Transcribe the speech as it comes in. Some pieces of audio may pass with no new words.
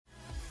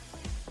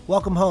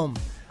Welcome home.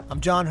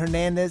 I'm John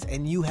Hernandez,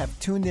 and you have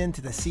tuned in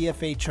to the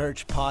CFA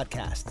Church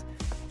podcast.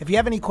 If you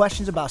have any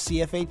questions about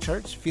CFA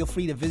Church, feel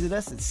free to visit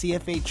us at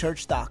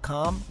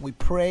cfachurch.com. We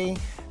pray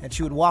that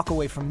you would walk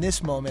away from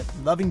this moment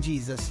loving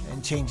Jesus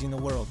and changing the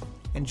world.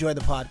 Enjoy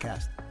the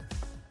podcast.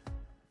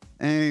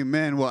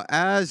 Amen. Well,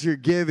 as you're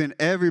giving,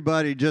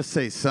 everybody just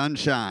say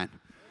sunshine.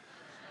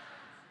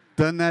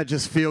 Doesn't that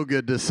just feel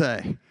good to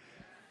say?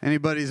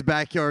 Anybody's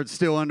backyard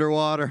still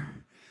underwater?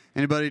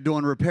 Anybody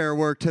doing repair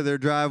work to their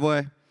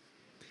driveway?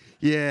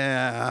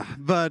 Yeah,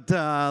 but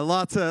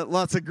lots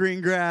of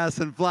green grass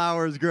and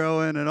flowers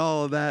growing and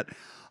all of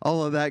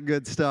that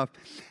good stuff.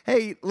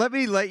 Hey, let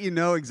me let you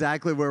know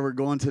exactly where we're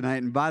going tonight.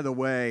 And by the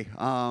way,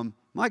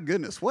 my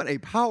goodness, what a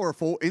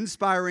powerful,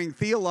 inspiring,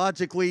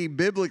 theologically,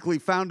 biblically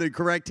founded,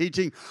 correct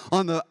teaching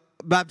on the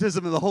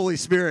baptism of the Holy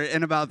Spirit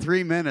in about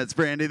 3 minutes,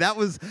 Brandy. That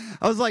was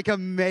like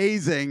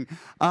amazing.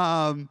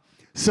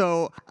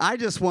 So I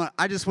just want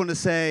to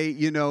say,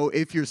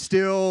 if you're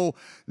still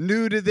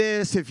new to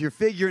this, if you're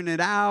figuring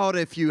it out,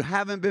 if you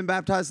haven't been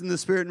baptized in the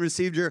Spirit and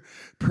received your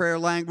prayer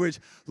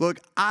language, look,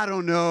 I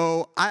don't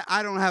know.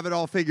 I don't have it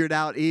all figured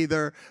out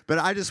either, but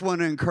I just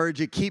want to encourage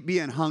you, keep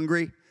being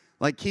hungry.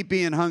 Keep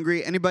being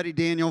hungry. Anybody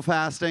Daniel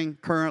fasting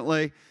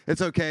currently?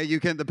 It's okay.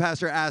 The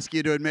pastor asks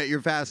you to admit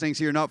you're fasting,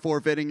 so you're not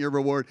forfeiting your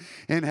reward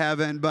in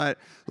heaven. But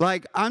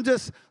I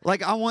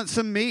want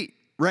some meat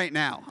right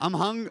now. I'm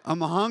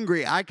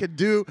hungry. I could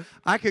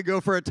go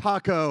for a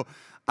taco.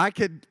 I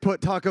could put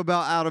Taco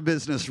Bell out of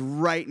business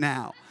right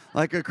now,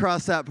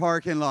 across that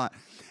parking lot.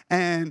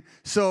 And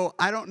so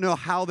I don't know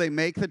how they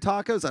make the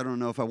tacos. I don't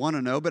know if I want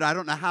to know, but I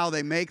don't know how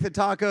they make the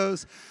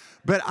tacos.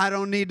 But I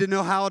don't need to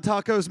know how a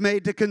taco's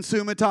made to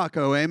consume a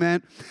taco,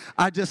 amen?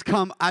 I just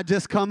come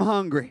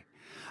hungry.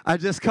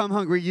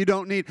 You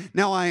don't need.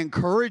 Now, I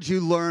encourage you,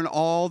 learn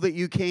all that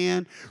you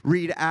can.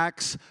 Read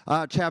Acts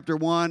chapter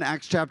 1,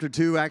 Acts chapter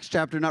 2, Acts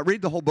chapter 9.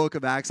 Read the whole book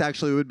of Acts,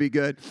 actually, would be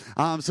good.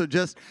 So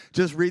just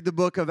read the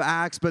book of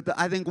Acts. But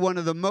I think one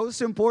of the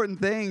most important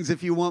things,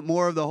 if you want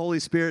more of the Holy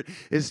Spirit,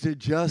 is to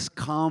just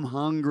come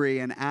hungry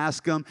and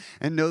ask Him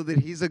and know that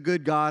He's a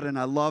good God. And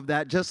I love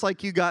that. Just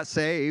like you got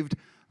saved.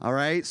 All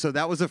right, so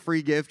that was a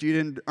free gift. You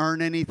didn't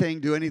earn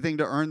anything, do anything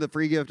to earn the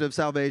free gift of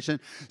salvation.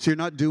 So you're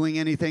not doing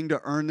anything to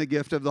earn the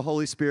gift of the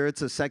Holy Spirit.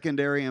 It's a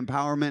secondary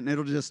empowerment, and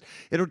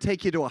it'll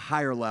take you to a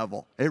higher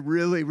level. It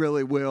really,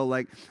 really will.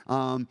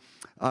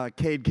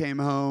 Cade came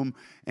home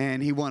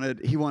and he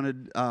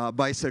wanted a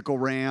bicycle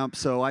ramp,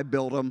 so I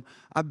built him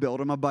a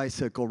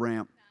bicycle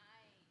ramp.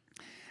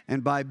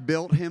 And by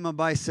built him a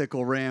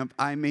bicycle ramp,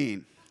 I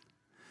mean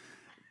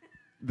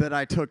that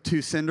I took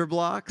 2 cinder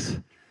blocks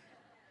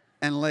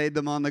and laid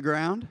them on the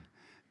ground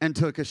and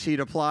took a sheet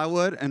of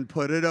plywood and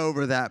put it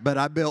over that. But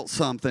I built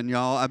something,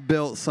 y'all. I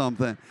built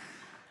something.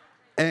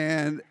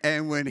 And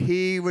when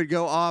he would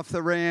go off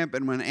the ramp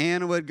and when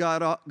Anna would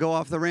go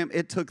off the ramp,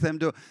 it took them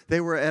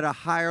they were at a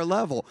higher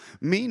level.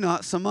 Me,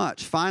 not so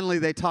much. Finally,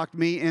 they talked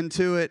me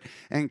into it,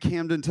 and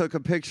Camden took a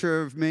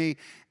picture of me.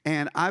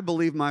 And I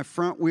believe my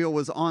front wheel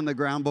was on the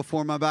ground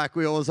before my back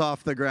wheel was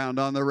off the ground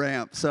on the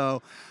ramp.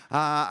 So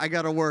I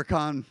got to work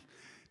on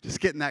just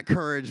getting that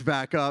courage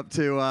back up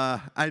to,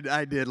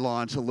 I did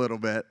launch a little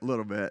bit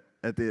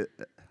at the,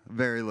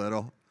 very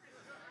little,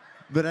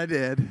 but I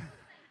did.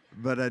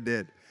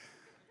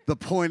 The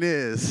point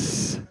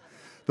is,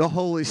 the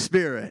Holy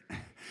Spirit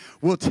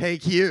will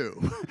take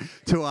you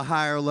to a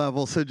higher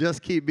level, so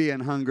just keep being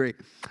hungry.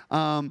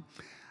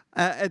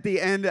 At the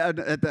end,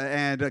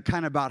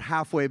 kind of about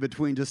halfway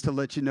between, just to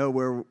let you know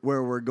where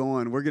we're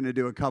going, we're going to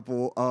do a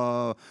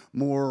couple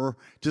more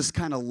just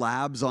kind of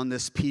labs on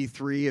this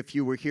P3. If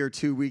you were here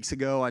 2 weeks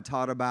ago, I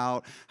taught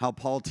about how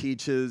Paul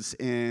teaches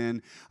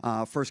in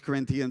 1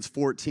 Corinthians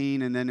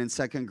 14 and then in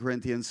 2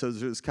 Corinthians. So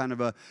there's kind of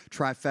a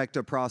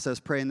trifecta process: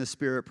 pray in the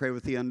Spirit, pray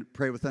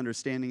with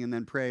understanding, and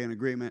then pray in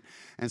agreement.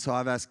 And so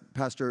I've asked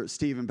Pastor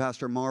Steve and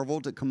Pastor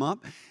Marvel to come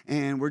up,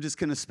 and we're just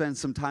going to spend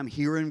some time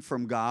hearing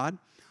from God.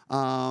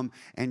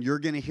 And you're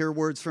going to hear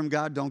words from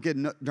God. Don't get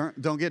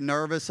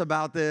nervous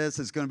about this.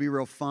 It's going to be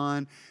real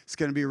fun. It's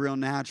going to be real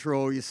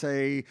natural. You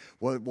say,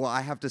 well,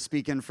 I have to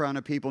speak in front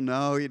of people.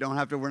 No, you don't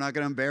have to. We're not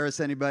going to embarrass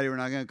anybody. We're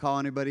not going to call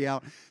anybody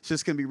out. It's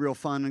just going to be real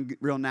fun and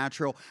real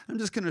natural. I'm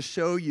just going to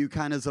show you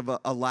kind of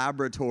a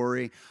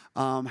laboratory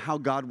how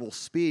God will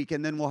speak,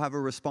 and then we'll have a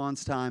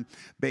response time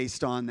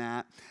based on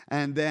that.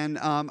 And then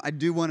I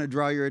do want to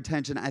draw your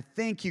attention. I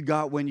think you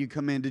got, when you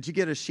come in, did you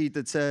get a sheet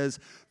that says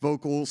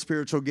vocal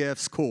spiritual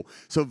gifts? Cool.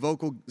 So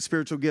vocal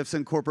spiritual gifts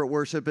in corporate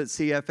worship at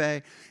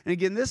CFA. And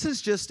again, this is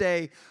just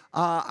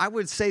I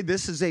would say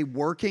this is a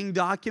working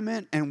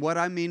document. And what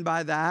I mean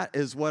by that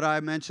is what I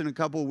mentioned a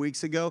couple of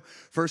weeks ago,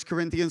 1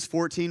 Corinthians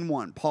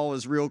 14:1. Paul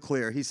is real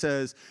clear. He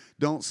says,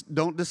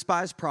 don't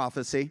despise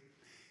prophecy.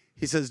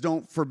 He says,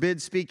 don't forbid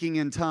speaking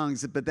in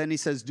tongues, but then he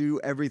says, do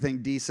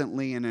everything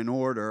decently and in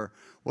order.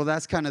 Well,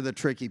 that's kind of the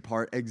tricky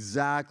part.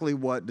 Exactly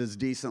what does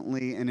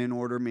decently and in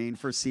order mean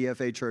for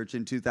CFA Church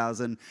in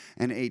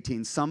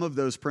 2018? Some of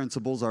those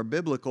principles are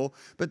biblical,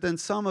 but then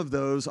some of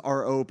those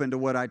are open to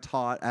what I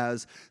taught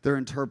as their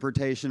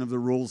interpretation of the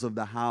rules of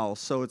the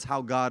house. So it's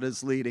how God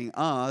is leading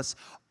us,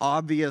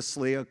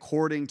 obviously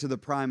according to the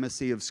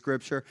primacy of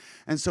Scripture.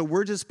 And so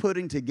we're just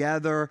putting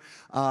together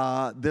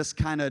this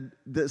kind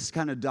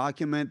of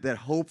document that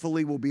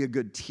hopefully will be a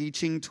good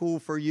teaching tool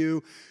for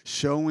you,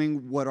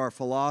 showing what our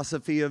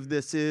philosophy of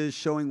this is,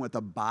 showing what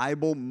the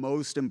Bible,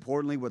 most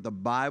importantly, what the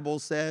Bible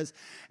says,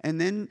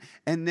 and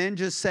then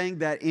just saying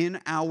that in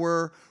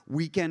our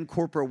weekend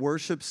corporate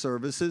worship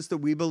services that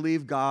we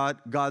believe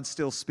God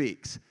still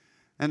speaks.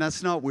 And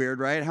that's not weird,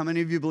 right? How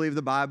many of you believe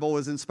the Bible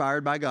was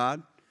inspired by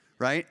God?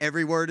 Right?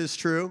 Every word is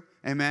true.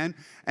 Amen.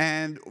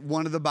 And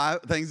one of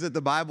the things that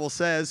the Bible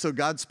says, so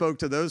God spoke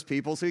to those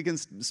people, so he can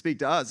speak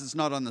to us. It's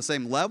not on the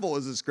same level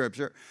as the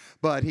Scripture,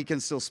 but he can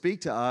still speak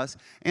to us.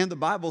 And the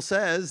Bible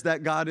says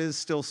that God is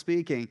still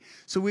speaking.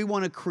 So we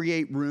want to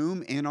create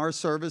room in our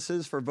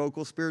services for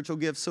vocal spiritual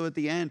gifts. So at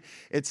the end,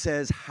 it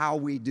says how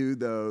we do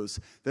those,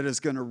 that is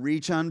going to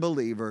reach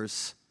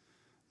unbelievers,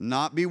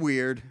 not be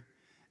weird,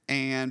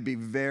 and be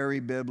very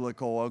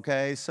biblical,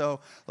 okay? So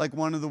like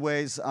one of the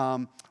ways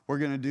we're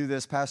going to do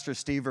this, Pastor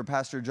Steve or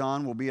Pastor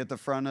John will be at the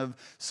front of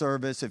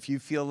service. If you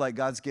feel like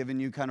God's given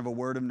you kind of a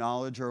word of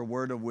knowledge or a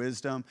word of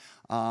wisdom,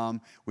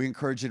 we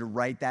encourage you to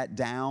write that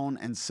down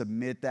and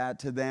submit that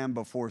to them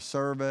before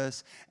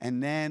service.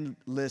 And then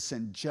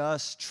listen,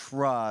 just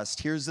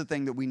trust. Here's the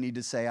thing that we need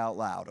to say out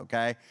loud,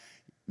 okay?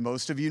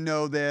 Most of you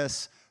know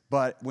this,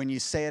 but when you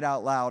say it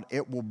out loud,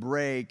 it will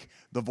break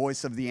the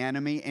voice of the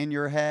enemy in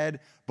your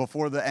head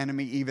before the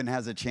enemy even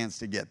has a chance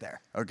to get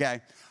there,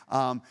 okay?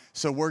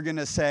 So we're going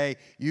to say,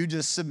 you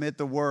just submit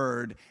the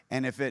word,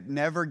 and if it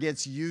never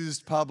gets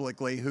used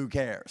publicly, who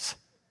cares,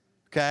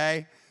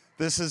 okay?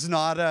 This is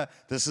not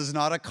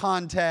a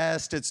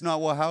contest. It's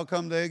not, well, how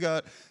come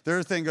their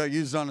thing got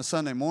used on a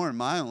Sunday morning?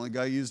 Mine only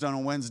got used on a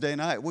Wednesday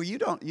night. Well, you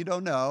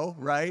don't know,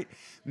 right?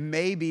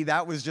 Maybe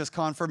that was just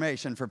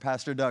confirmation for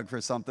Pastor Doug for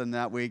something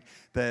that week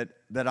that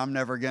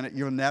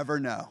you'll never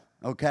know,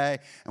 okay?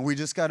 And we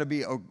just got to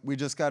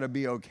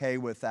be okay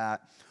with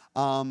that.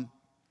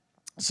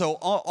 So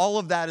all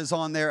of that is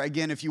on there.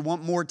 Again, if you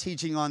want more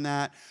teaching on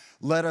that,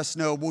 let us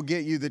know. We'll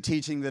get you the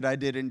teaching that I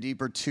did in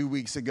Deeper 2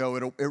 weeks ago.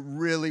 It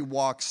really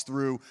walks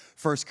through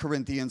 1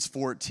 Corinthians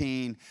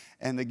 14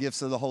 and the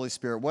gifts of the Holy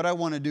Spirit. What I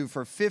want to do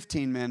for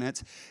 15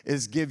 minutes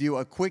is give you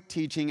a quick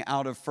teaching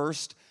out of 1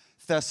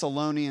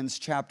 Thessalonians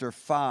chapter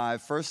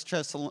 5. 1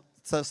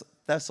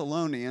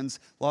 Thessalonians,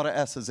 a lot of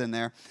S's in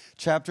there,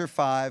 chapter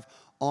 5,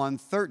 on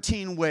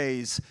 13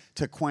 ways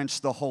to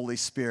quench the Holy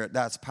Spirit.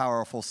 That's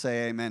powerful.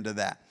 Say amen to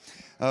that.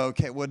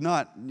 Okay, well,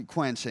 not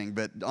quenching,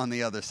 but on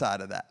the other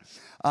side of that.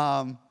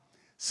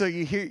 So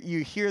you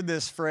hear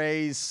this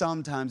phrase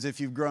sometimes if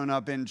you've grown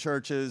up in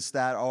churches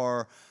that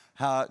are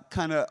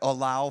kind of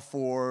allow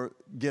for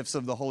gifts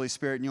of the Holy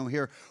Spirit, and you'll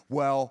hear,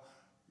 well,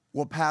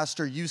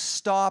 Pastor, you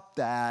stopped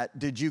that.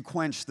 Did you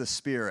quench the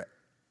Spirit?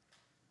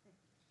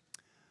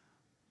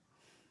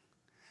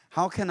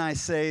 How can I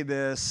say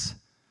this?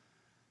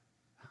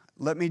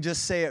 Let me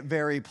just say it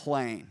very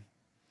plain.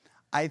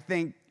 I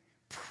think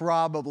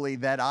probably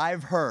that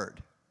I've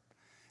heard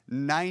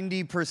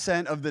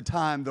 90% of the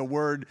time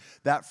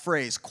that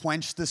phrase,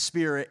 quench the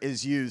Spirit,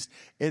 is used.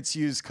 It's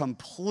used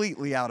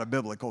completely out of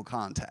biblical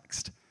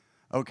context.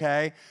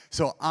 Okay?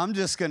 So I'm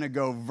just going to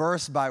go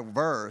verse by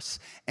verse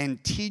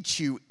and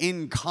teach you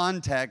in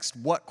context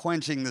what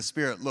quenching the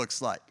Spirit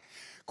looks like.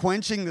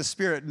 Quenching the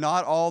Spirit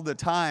not all the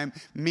time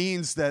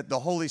means that the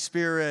Holy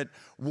Spirit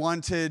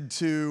wanted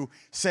to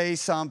say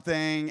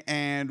something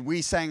and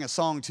we sang a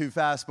song too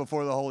fast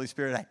before the Holy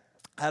Spirit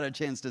had a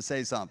chance to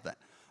say something.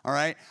 All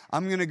right?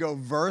 I'm going to go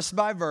verse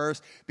by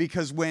verse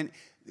because when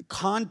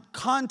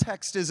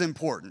context is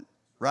important,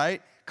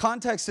 right?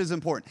 Context is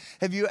important.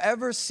 Have you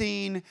ever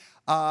seen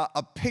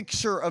a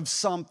picture of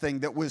something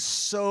that was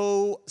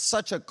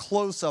such a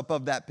close-up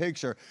of that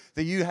picture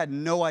that you had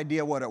no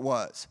idea what it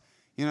was?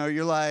 You know,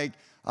 you're like,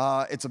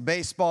 it's a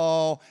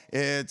baseball,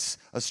 it's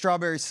a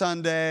strawberry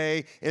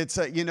sundae,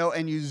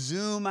 and you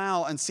zoom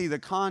out and see the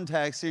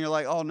context and you're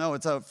like, oh no,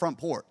 it's a front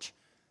porch.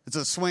 It's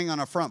a swing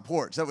on a front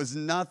porch. That was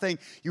nothing.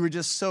 You were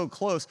just so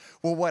close.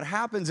 Well, what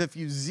happens if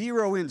you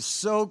zero in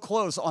so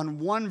close on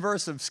one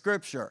verse of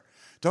Scripture?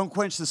 Don't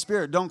quench the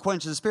Spirit, don't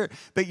quench the Spirit.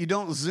 But you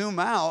don't zoom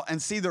out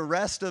and see the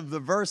rest of the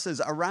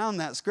verses around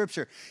that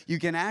Scripture. You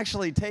can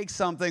actually take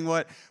something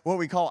what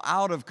we call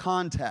out of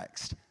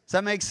context. Does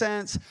that make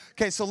sense?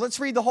 Okay, so let's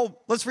read the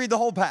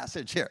whole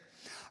passage here.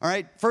 All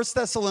right, 1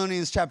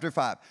 Thessalonians chapter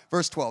 5,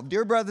 verse 12.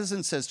 Dear brothers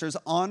and sisters,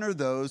 honor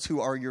those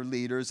who are your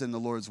leaders in the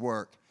Lord's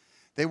work.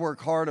 They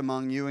work hard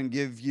among you and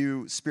give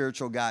you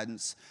spiritual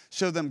guidance.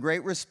 Show them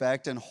great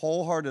respect and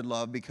wholehearted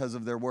love because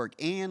of their work,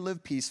 and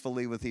live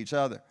peacefully with each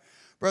other.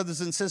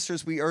 Brothers and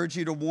sisters, we urge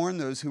you to warn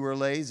those who are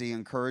lazy,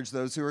 encourage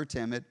those who are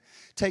timid,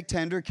 take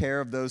tender care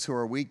of those who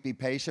are weak, be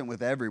patient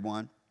with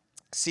everyone.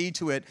 See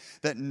to it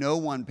that no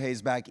one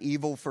pays back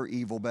evil for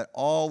evil, but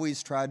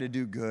always try to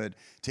do good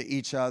to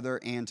each other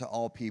and to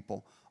all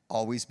people.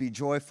 Always be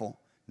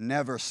joyful.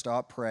 Never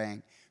stop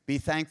praying. Be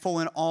thankful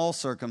in all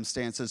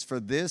circumstances, for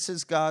this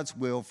is God's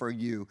will for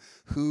you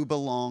who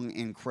belong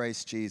in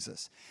Christ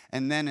Jesus.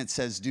 And then it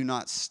says, do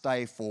not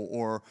stifle,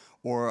 or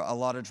a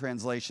lot of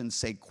translations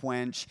say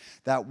quench.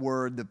 That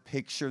word, the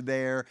picture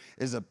there,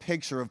 is a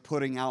picture of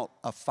putting out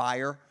a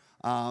fire.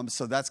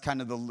 So that's kind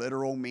of the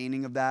literal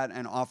meaning of that.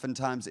 And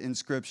oftentimes in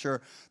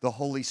Scripture, the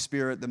Holy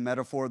Spirit, the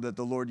metaphor that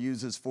the Lord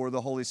uses for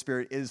the Holy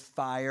Spirit is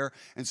fire.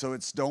 And so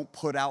it's don't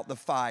put out the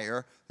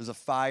fire. There's a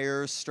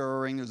fire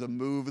stirring. There's a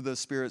move of the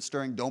Spirit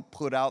stirring. Don't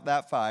put out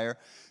that fire.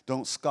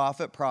 Don't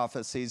scoff at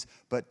prophecies,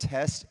 but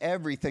test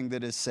everything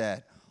that is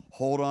said.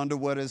 Hold on to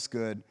what is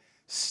good.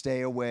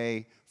 Stay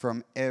away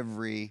from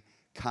every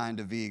kind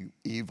of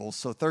evil.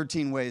 So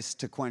 13 ways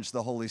to quench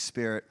the Holy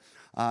Spirit.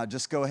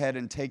 Just go ahead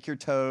and take your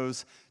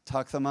toes,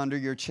 tuck them under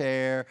your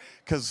chair,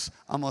 because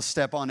I'm going to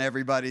step on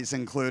everybody's,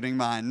 including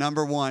mine.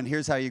 Number one,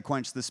 here's how you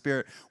quench the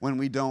Spirit: when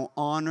we don't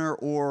honor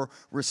or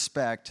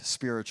respect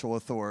spiritual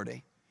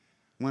authority.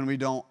 When we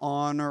don't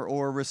honor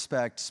or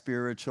respect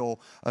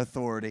spiritual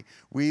authority.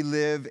 We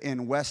live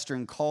in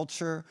Western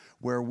culture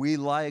where we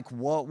like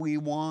what we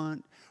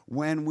want,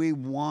 when we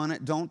want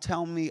it. Don't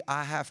tell me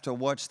I have to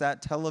watch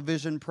that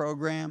television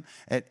program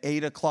at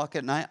 8 o'clock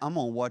at night. I'm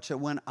going to watch it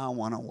when I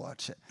want to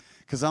watch it,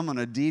 because I'm going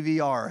to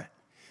DVR it.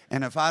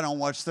 And if I don't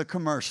watch the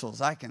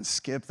commercials, I can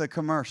skip the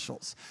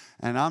commercials.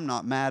 And I'm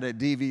not mad at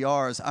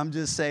DVRs. I'm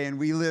just saying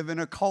we live in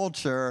a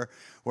culture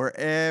where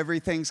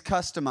everything's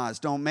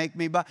customized. Don't make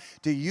me buy.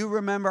 Do you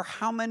remember,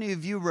 how many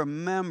of you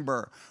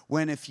remember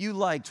when if you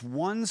liked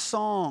one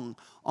song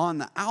on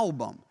the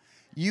album,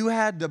 you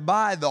had to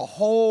buy the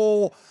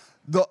whole,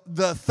 the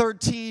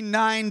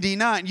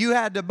 $13.99. You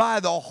had to buy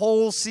the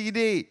whole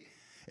CD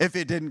if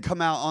it didn't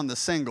come out on the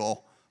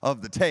single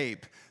of the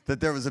tape, that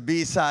there was a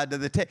B-side to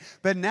the tape.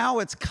 But now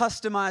it's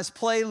customized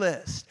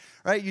playlist,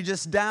 right? You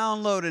just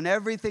download and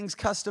everything's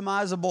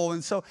customizable.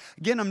 And so,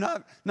 again,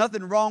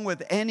 nothing wrong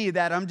with any of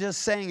that. I'm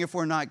just saying, if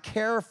we're not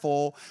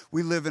careful,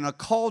 we live in a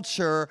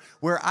culture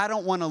where I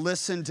don't want to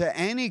listen to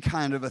any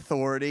kind of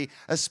authority,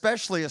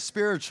 especially a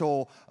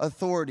spiritual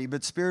authority.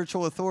 But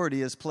spiritual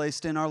authority is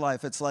placed in our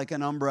life. It's like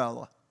an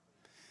umbrella.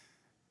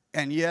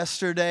 And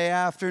yesterday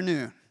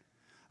afternoon,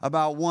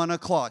 about 1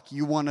 o'clock,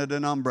 you wanted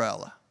an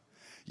umbrella.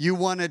 You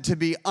wanted to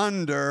be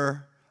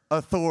under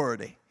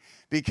authority.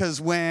 Because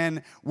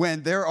when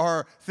there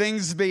are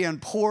things being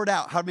poured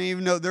out, how many of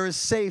you know there is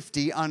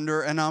safety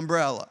under an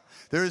umbrella?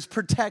 There is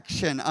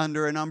protection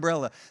under an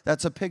umbrella.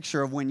 That's a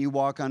picture of when you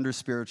walk under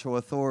spiritual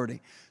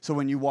authority. So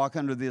when you walk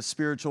under the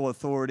spiritual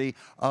authority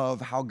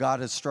of how God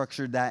has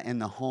structured that in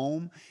the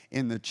home,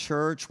 in the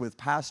church, with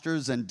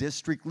pastors and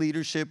district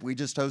leadership. We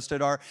just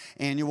hosted our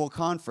annual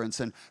conference,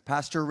 and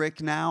Pastor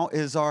Rick now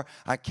is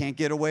I can't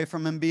get away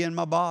from him being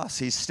my boss.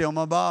 He's still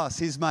my boss.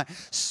 He's my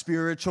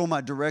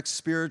direct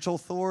spiritual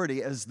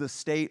authority as the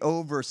state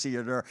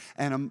overseer,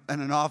 and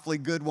an awfully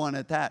good one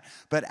at that.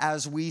 But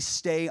as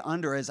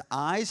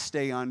I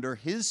stay under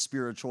his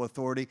spiritual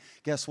authority,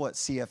 guess what?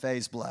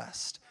 CFA's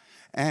blessed.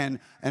 And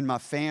my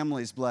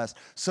family's blessed.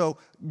 So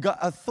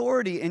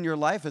authority in your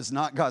life is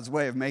not God's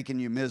way of making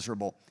you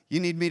miserable. You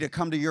need me to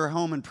come to your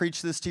home and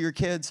preach this to your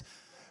kids?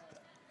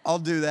 I'll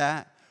do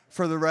that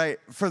for the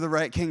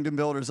right Kingdom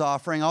Builders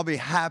offering. I'll be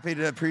happy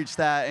to preach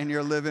that in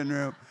your living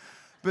room.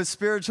 But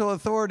spiritual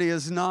authority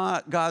is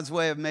not God's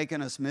way of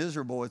making us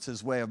miserable. It's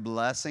his way of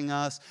blessing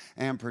us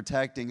and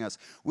protecting us.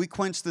 We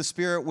quench the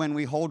Spirit when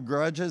we hold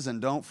grudges and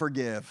don't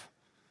forgive.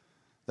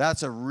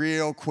 That's a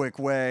real quick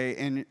way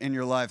in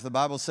your life. The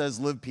Bible says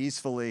live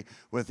peacefully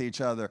with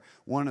each other.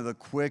 One of the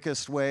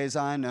quickest ways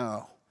I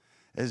know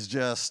is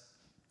just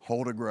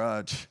hold a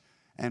grudge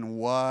and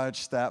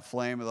watch that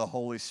flame of the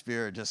Holy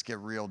Spirit just get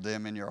real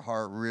dim in your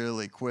heart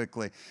really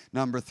quickly.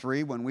 Number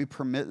 3, when we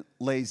permit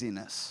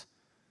laziness.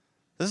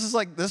 This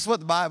is what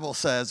the Bible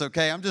says,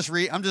 okay? I'm just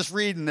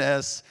reading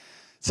this.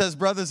 It says,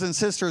 brothers and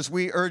sisters,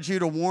 we urge you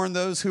to warn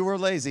those who are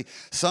lazy.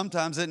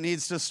 Sometimes it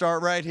needs to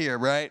start right here,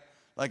 right?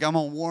 Like, I'm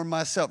going to warn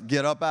myself,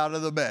 get up out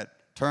of the bed,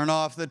 turn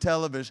off the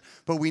television.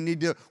 But we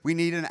need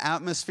an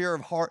atmosphere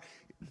of heart.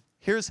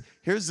 Here's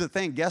the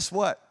thing. Guess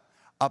what?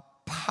 A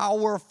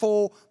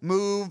powerful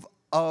move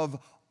of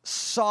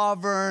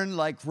sovereign,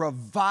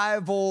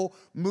 revival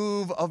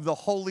move of the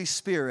Holy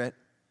Spirit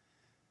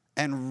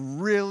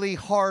and really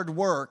hard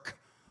work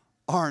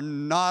are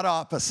not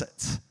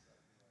opposites.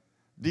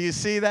 Do you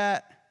see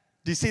that?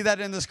 Do you see that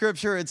in the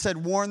scripture? It said,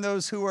 warn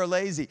those who are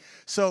lazy.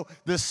 So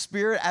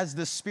as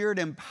the Spirit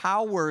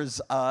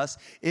empowers us,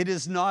 it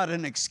is not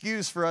an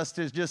excuse for us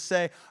to just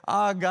say,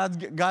 God's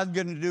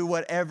going to do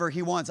whatever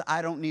he wants.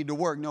 I don't need to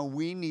work. No,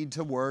 we need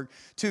to work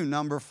too.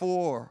 Number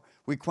 4,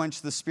 We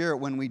quench the Spirit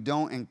when we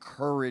don't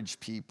encourage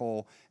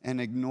people and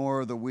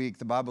ignore the weak.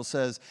 The Bible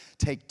says,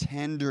 take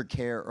tender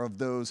care of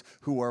those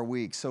who are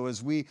weak. So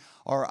as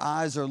our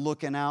eyes are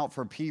looking out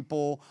for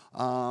people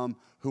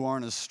who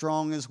aren't as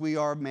strong as we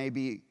are,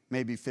 maybe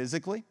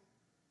physically,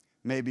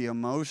 maybe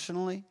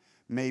emotionally,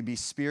 maybe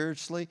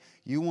spiritually,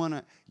 you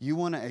want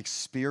to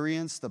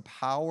experience the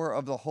power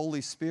of the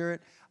Holy Spirit,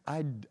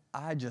 I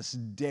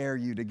just dare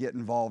you to get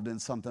involved in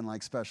something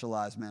like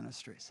Specialized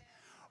Ministries.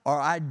 Or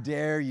I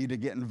dare you to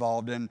get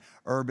involved in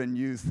urban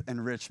youth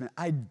enrichment.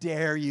 I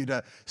dare you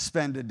to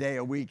spend a day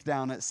a week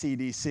down at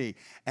CDC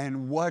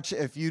and watch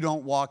if you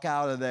don't walk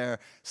out of there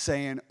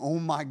saying, oh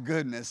my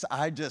goodness,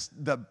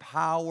 the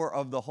power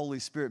of the Holy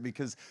Spirit,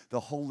 because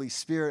the Holy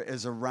Spirit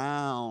is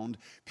around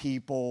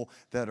people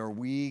that are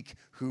weak,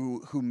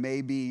 who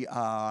may be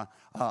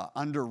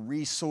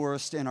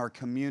under-resourced in our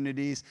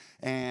communities,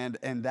 and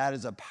that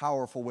is a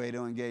powerful way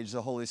to engage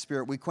the Holy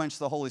Spirit. We quench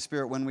the Holy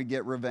Spirit when we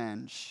get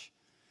revenge.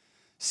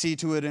 See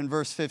to it in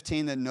verse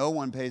 15 that no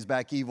one pays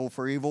back evil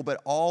for evil, but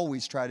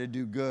always try to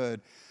do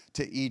good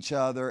to each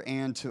other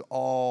and to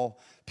all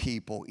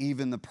people,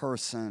 even the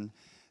person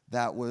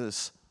that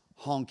was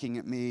honking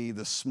at me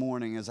this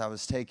morning as I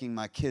was taking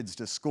my kids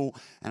to school,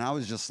 and I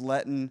was just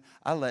I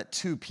let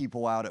two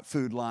people out at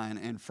Food Line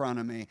in front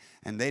of me,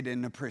 and they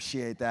didn't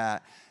appreciate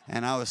that,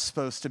 and I was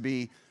supposed to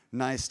be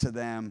nice to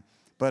them,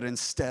 but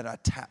instead I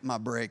tapped my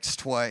brakes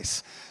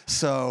twice.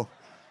 So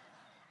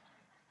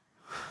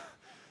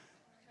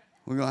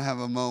we're going to have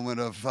a moment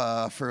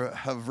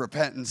of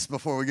repentance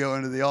before we go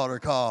into the altar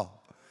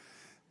call.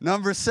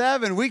 Number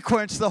 7, we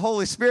quench the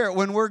Holy Spirit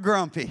when we're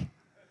grumpy.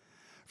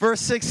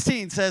 Verse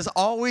 16 says,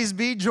 always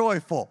be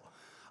joyful.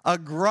 A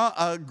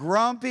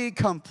grumpy,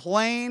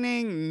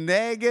 complaining,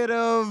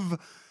 negative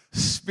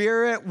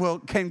spirit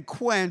can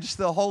quench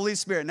the Holy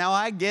Spirit. Now,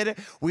 I get it.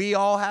 We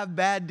all have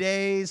bad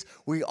days.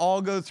 We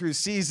all go through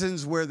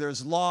seasons where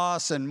there's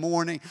loss and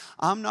mourning.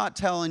 I'm not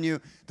telling you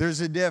there's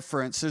a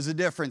difference. There's a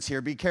difference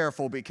here. Be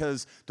careful,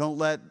 because don't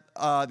let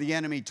the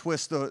enemy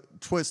twist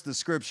the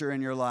scripture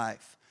in your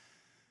life.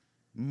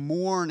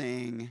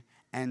 Mourning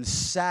and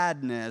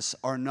sadness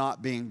are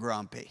not being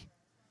grumpy.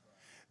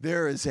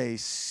 There is a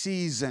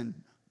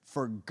season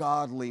for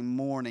godly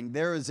mourning.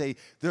 The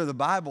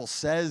Bible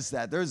says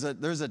that. There's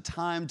a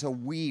time to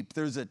weep.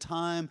 There's a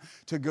time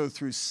to go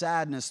through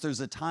sadness. There's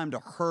a time to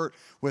hurt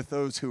with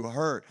those who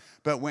hurt.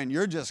 But when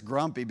you're just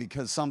grumpy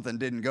because something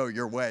didn't go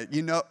your way,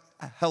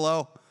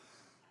 hello?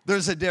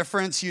 There's a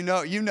difference, you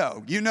know.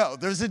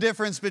 There's a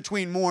difference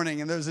between mourning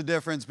and there's a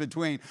difference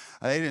between,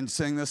 they didn't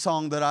sing the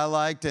song that I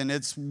liked and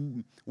it's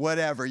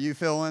whatever. You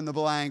fill in the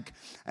blank,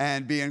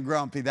 and being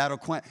grumpy, that'll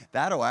quench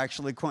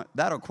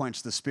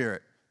the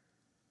Spirit.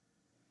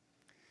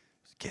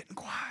 Getting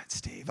quiet,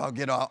 Steve. I'll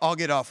get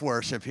off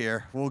worship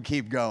here. We'll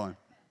keep going.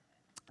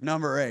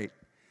 Number 8,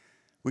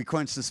 we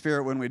quench the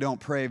Spirit when we don't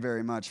pray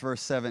very much.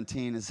 Verse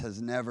 17, it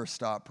says, never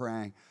stop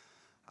praying.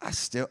 I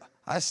still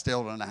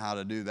don't know how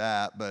to do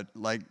that, but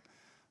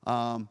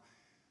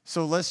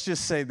so let's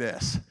just say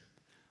this.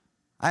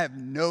 I have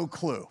no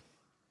clue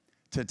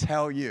to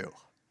tell you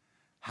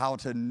how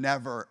to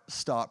never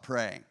stop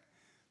praying.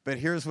 But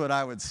here's what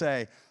I would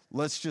say.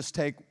 Let's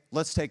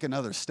take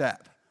another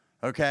step.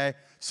 Okay?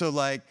 So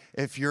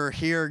if you're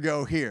here,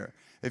 go here.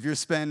 If you're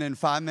spending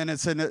 5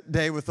 minutes in a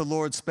day with the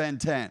Lord,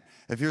 spend 10.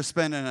 If you're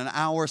spending an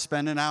hour,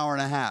 spend an hour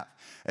and a half.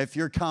 If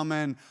you're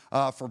coming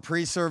for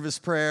pre-service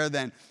prayer,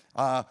 then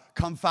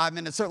come 5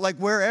 minutes. So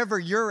wherever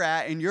you're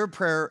at in your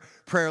prayer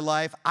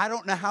life, I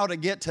don't know how to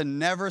get to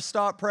never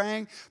stop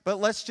praying,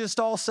 but let's just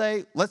all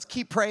say, let's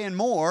keep praying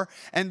more,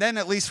 and then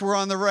at least we're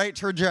on the right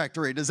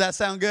trajectory. Does that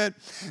sound good?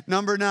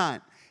 Number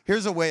 9,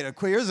 here's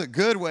a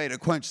good way to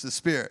quench the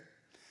Spirit.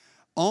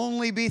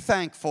 Only be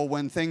thankful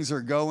when things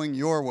are going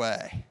your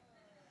way.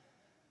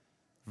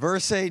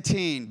 Verse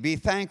 18, be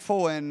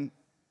thankful in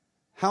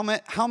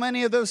how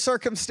many of those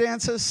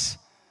circumstances?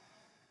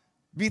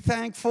 Be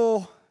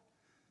thankful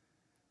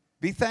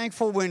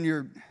when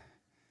your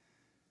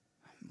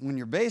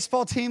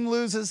baseball team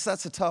loses.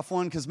 That's a tough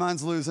one because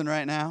mine's losing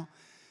right now.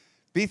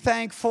 Be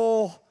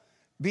thankful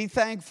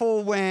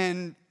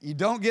when you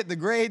don't get the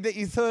grade that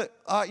you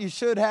thought you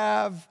should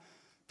have.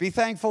 Be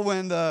thankful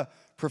when the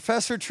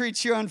professor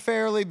treats you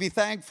unfairly. Be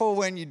thankful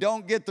when you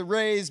don't get the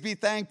raise. Be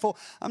thankful.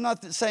 I'm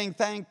not saying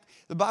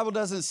the Bible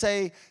doesn't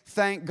say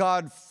thank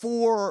God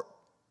for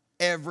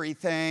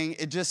everything.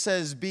 It just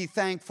says be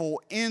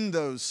thankful in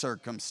those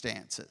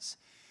circumstances.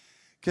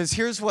 Because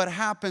here's what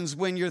happens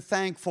when you're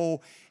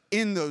thankful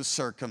in those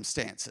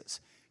circumstances.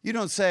 You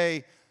don't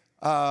say,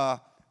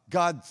 God,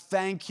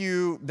 thank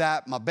you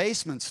that my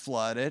basement's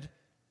flooded.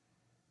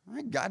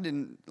 God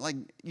didn't,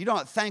 you're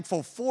not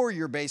thankful for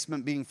your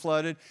basement being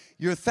flooded.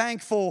 You're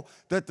thankful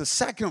that the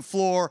second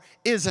floor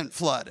isn't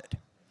flooded.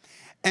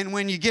 And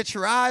when you get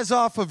your eyes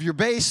off of your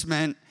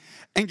basement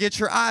and get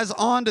your eyes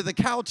onto the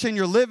couch in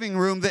your living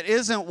room that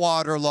isn't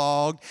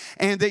waterlogged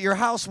and that your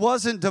house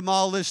wasn't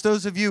demolished.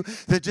 Those of you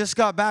that just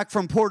got back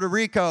from Puerto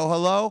Rico,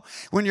 hello?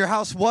 When your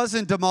house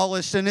wasn't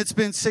demolished and it's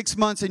been 6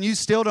 months and you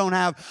still don't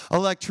have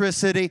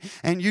electricity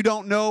and you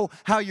don't know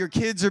how your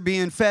kids are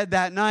being fed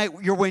that night,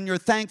 when you're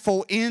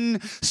thankful in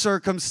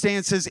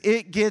circumstances,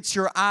 it gets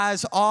your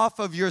eyes off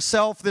of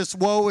yourself. This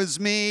woe is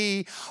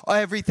me,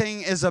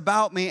 everything is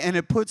about me, and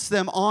it puts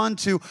them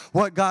onto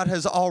what God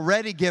has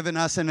already given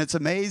us, and it's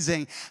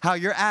amazing how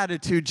your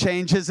attitude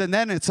changes, and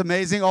then it's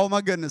amazing. Oh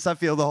my goodness, I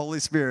feel the Holy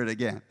Spirit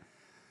again.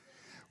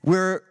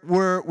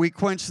 We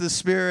quench the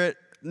Spirit,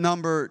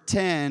 number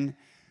 10,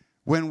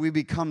 when we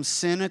become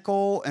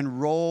cynical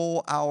and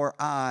roll our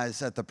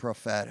eyes at the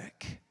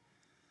prophetic.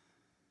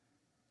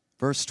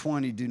 Verse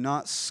 20, do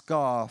not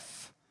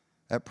scoff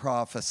at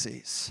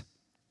prophecies.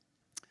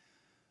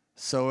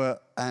 So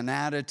an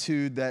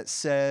attitude that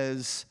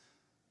says,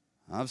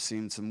 I've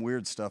seen some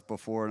weird stuff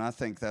before, and I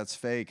think that's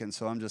fake, and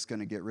so I'm just going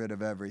to get rid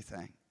of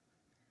everything.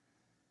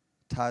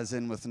 Ties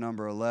in with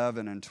number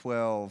 11 and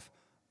 12,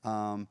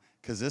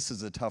 because this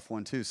is a tough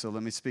one too. So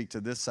let me speak to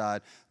this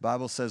side. The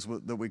Bible says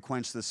that we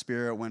quench the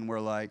Spirit when we're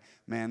like,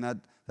 man, that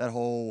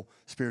whole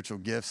spiritual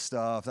gift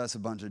stuff, that's a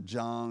bunch of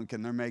junk,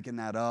 and they're making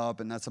that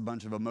up, and that's a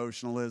bunch of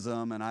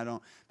emotionalism,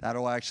 and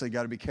that'll actually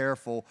got to be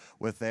careful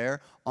with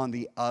there. On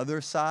the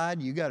other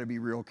side, you got to be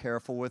real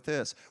careful with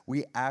this.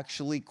 We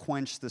actually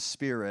quench the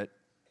Spirit.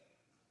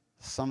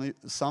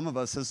 Some of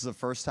us, this is the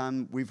first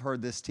time we've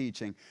heard this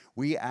teaching.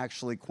 We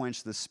actually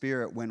quench the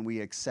Spirit when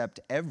we accept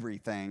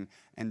everything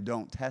and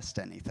don't test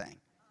anything.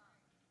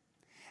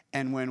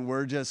 And when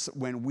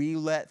we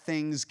let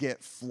things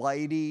get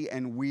flighty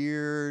and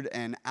weird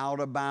and out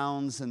of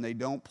bounds, and they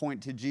don't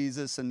point to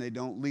Jesus and they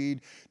don't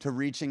lead to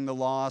reaching the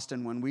lost,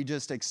 and when we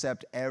just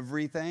accept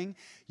everything,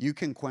 you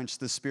can quench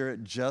the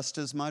Spirit just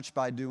as much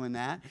by doing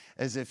that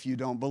as if you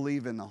don't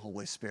believe in the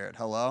Holy Spirit.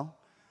 Hello?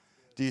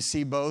 Do you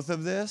see both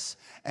of this?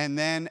 And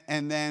then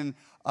the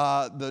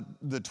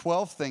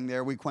 12th thing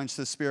there, we quench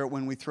the Spirit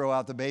when we throw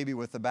out the baby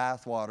with the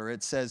bathwater.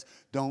 It says,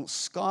 don't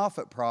scoff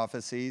at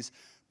prophecies,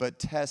 but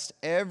test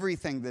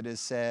everything that is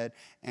said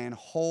and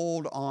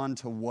hold on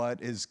to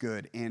what is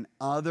good. In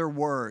other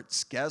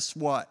words, guess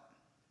what?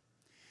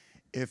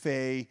 If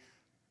a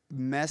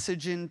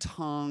message in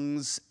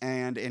tongues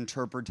and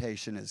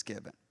interpretation is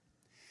given,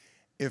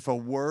 if a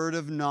word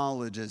of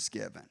knowledge is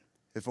given,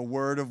 if a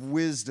word of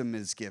wisdom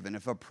is given,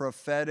 if a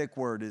prophetic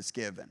word is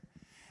given.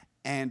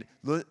 And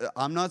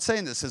I'm not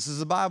saying this is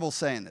the Bible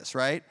saying this,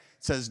 right? It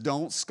says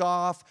don't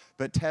scoff,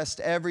 but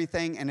test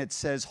everything. And it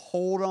says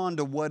hold on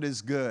to what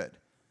is good.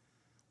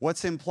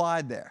 What's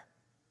implied there?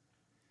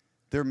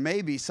 There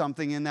may be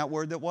something in that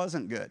word that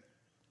wasn't good.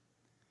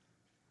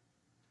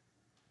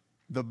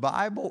 The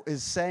Bible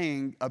is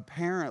saying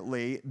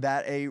apparently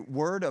that a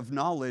word of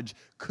knowledge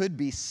could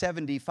be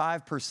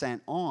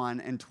 75%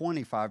 on and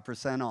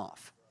 25%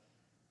 off.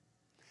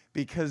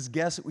 Because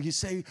you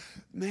say,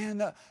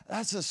 man,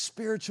 that's a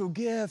spiritual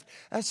gift.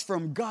 That's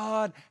from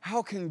God.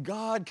 How can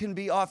God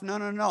be off?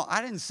 No.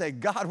 I didn't say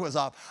God was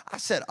off. I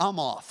said I'm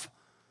off.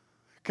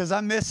 Because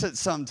I miss it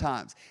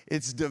sometimes.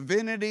 It's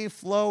divinity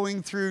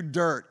flowing through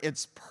dirt.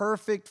 It's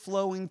perfect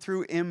flowing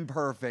through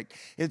imperfect.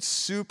 It's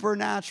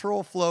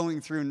supernatural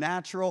flowing through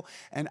natural.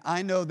 And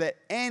I know that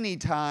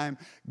anytime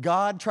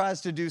God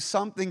tries to do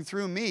something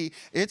through me,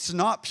 it's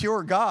not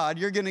pure God.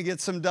 You're going to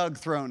get some Doug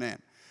thrown in.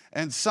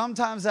 And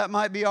sometimes that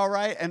might be all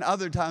right, and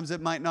other times it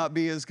might not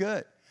be as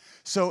good.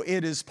 So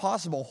it is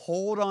possible.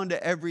 Hold on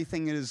to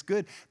everything that is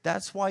good.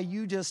 That's why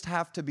you just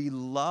have to be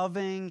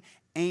loving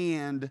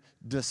and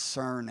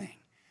discerning.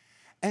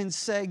 And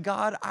say,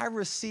 God, I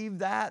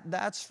received that.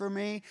 That's for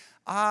me.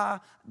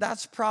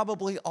 That's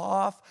probably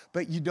off.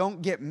 But you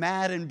don't get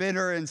mad and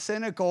bitter and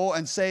cynical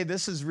and say,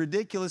 this is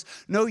ridiculous.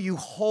 No, you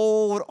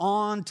hold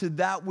on to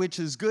that which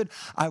is good.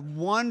 I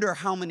wonder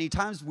how many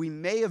times we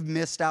may have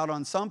missed out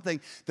on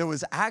something that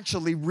was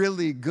actually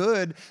really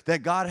good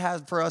that God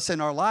had for us in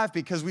our life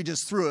because we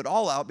just threw it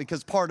all out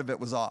because part of it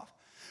was off.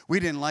 We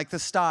didn't like the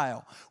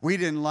style. We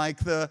didn't like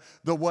the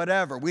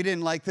whatever. We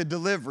didn't like the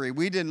delivery.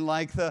 We didn't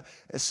like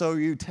so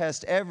you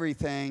test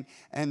everything.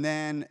 And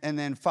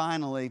then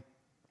finally,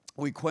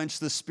 we quench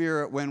the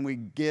Spirit when we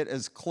get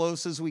as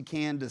close as we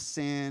can to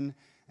sin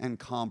and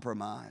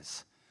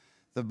compromise.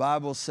 The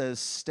Bible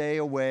says, stay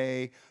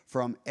away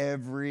from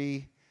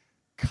every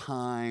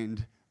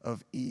kind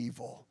of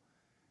evil.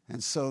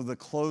 And so the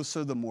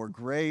closer, the more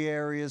gray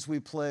areas we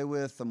play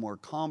with, the more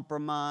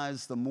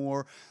compromise, the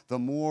more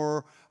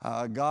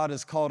God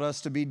has called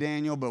us to be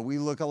Daniel, but we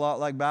look a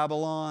lot like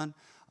Babylon.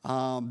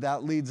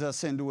 That leads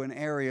us into an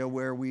area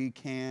where we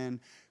can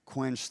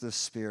quench the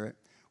Spirit.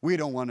 We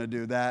don't want to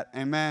do that.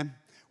 Amen.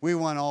 We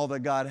want all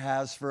that God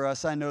has for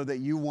us. I know that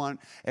you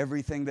want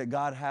everything that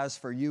God has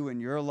for you in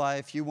your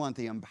life. You want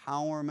the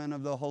empowerment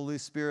of the Holy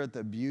Spirit,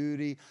 the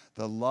beauty,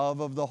 the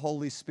love of the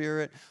Holy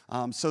Spirit.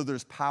 So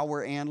there's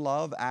power and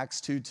love,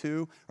 Acts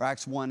 2:2 or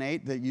Acts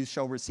 1:8, that you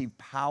shall receive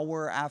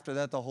power after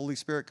that the Holy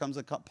Spirit comes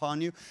upon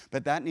you.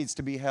 But that needs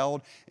to be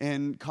held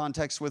in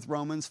context with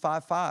Romans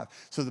 5:5.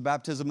 So the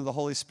baptism of the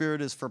Holy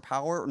Spirit is for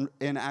power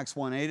in Acts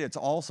 1:8. It's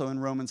also in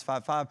Romans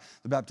 5:5.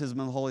 The baptism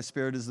of the Holy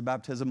Spirit is the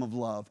baptism of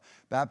love.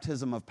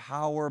 Baptism of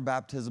power,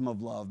 baptism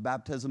of love.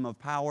 Baptism of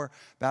power,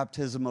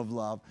 baptism of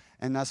love.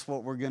 And that's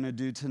what we're going to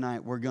do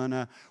tonight. We're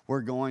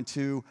going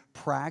to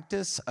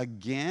practice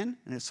again.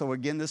 And so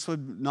again, this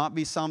would not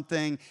be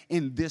something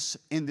in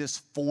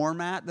this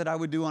format that I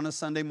would do on a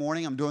Sunday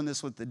morning. I'm doing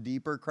this with the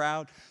deeper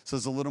crowd. So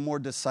it's a little more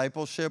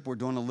discipleship. We're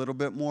doing a little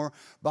bit more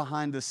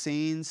behind the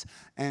scenes.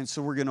 And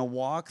so we're going to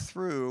walk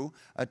through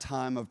a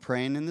time of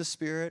praying in the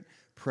Spirit,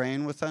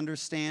 praying with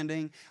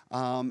understanding,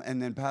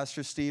 and then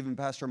Pastor Steve and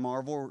Pastor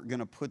Marvel, we're going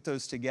to put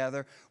those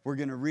together. We're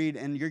going to read,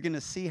 and you're going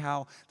to see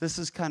how this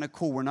is kind of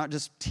cool. We're not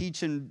just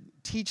teaching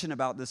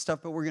about this stuff,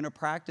 but we're going to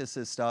practice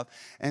this stuff.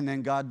 And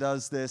then God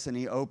does this, and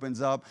He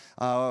opens up.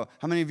 How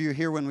many of you were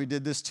here when we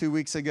did this 2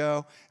 weeks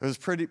ago? It was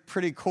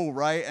pretty cool,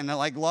 right? And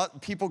like a lot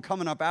of people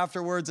coming up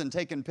afterwards and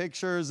taking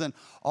pictures and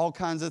all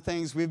kinds of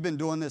things. We've been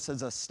doing this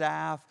as a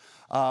staff.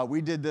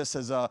 We did this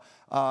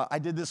I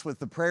did this with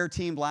the prayer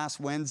team last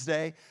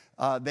Wednesday.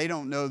 They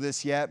don't know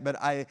this yet, but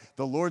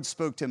the Lord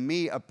spoke to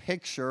me a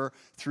picture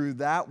through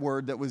that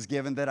word that was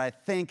given that I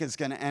think is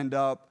going to end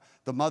up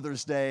the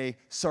Mother's Day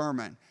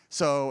sermon.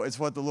 So it's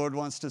what the Lord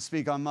wants to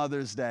speak on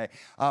Mother's Day.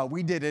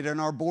 We did it in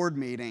our board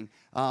meeting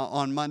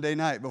on Monday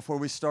night before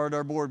we started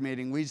our board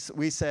meeting.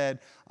 We said,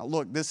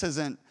 look, this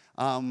isn't...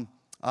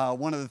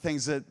 one of the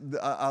things that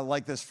I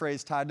like this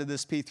phrase tied to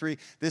this P3,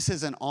 this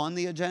isn't on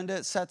the agenda,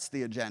 it sets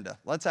the agenda.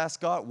 Let's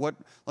ask God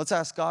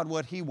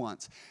what He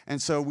wants.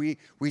 And so we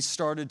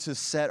started to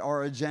set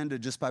our agenda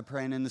just by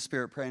praying in the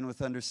Spirit, praying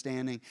with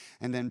understanding,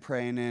 and then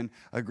praying in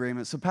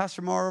agreement. So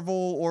Pastor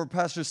Marvel or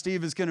Pastor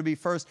Steve is going to be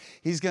first.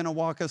 He's going to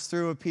walk us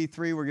through a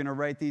P3. We're going to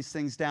write these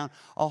things down.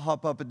 I'll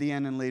hop up at the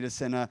end and lead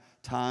us in a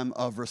time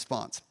of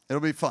response.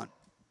 It'll be fun.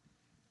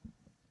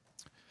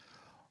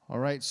 All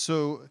right,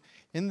 so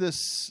in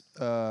this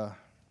P3,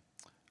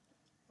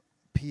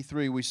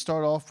 we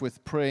start off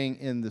with praying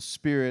in the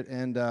Spirit,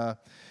 and I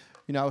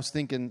was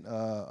thinking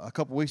a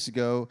couple weeks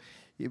ago,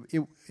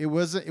 it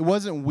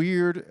wasn't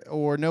weird,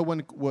 or no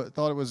one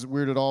thought it was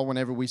weird at all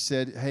whenever we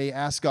said, "Hey,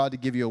 ask God to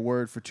give you a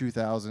word for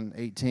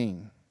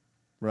 2018."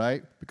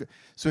 Right?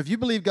 So if you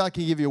believe God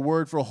can give you a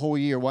word for a whole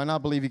year, why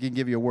not believe He can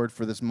give you a word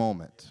for this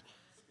moment?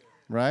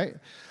 Right?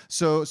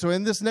 So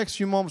in this next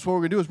few moments, what we're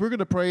going to do is we're going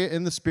to pray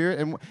in the Spirit.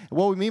 And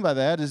what we mean by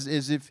that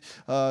is if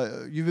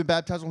you've been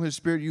baptized in the Holy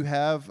Spirit, you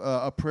have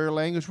a prayer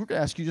language. We're going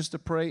to ask you just to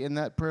pray in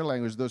that prayer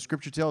language. The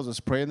Scripture tells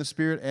us, pray in the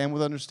Spirit and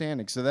with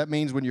understanding. So that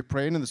means when you're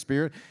praying in the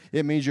Spirit,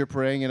 it means you're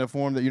praying in a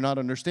form that you're not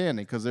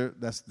understanding, because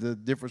that's the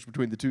difference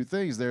between the two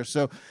things there.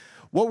 So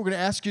what we're going to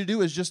ask you to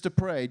do is just to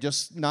pray,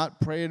 just not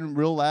praying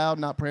real loud,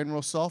 not praying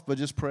real soft, but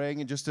just praying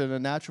in just in a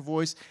natural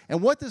voice.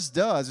 And what this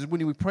does is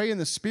when we pray in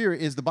the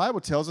Spirit, is the Bible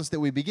tells us that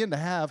we begin to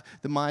have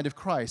the mind of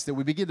Christ, that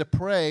we begin to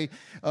pray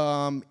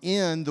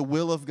in the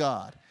will of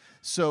God.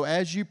 So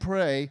as you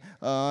pray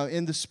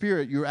in the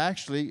Spirit, you're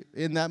actually,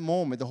 in that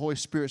moment, the Holy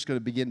Spirit's going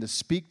to begin to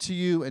speak to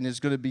you, and is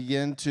going to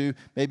begin to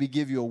maybe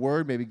give you a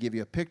word, maybe give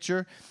you a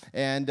picture.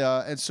 And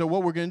so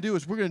what we're going to do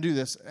is we're going to do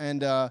this.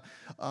 And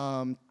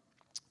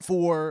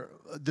for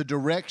the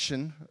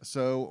direction,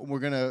 so we're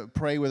going to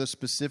pray with a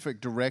specific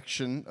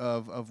direction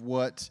of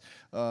what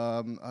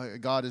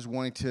God is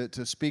wanting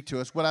to speak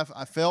to us. What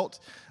I felt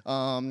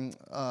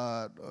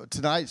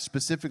tonight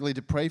specifically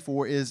to pray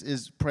for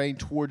is praying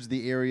towards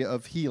the area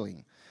of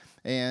healing.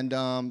 And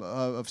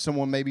of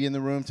someone maybe in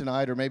the room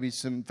tonight, or maybe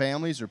some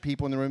families or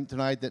people in the room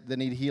tonight that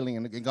need healing.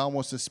 And God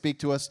wants to speak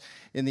to us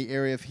in the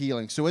area of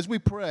healing. So as we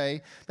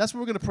pray, that's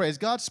what we're going to pray, is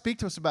God, speak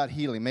to us about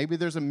healing. Maybe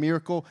there's a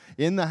miracle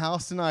in the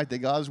house tonight that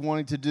God is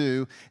wanting to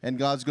do, and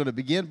God's going to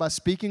begin by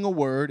speaking a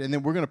word, and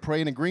then we're going to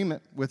pray in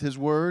agreement with His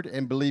word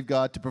and believe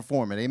God to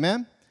perform it.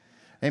 Amen?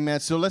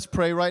 Amen. So let's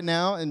pray right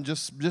now, and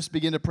just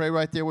begin to pray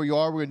right there where you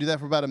are. We're going to do that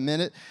for about a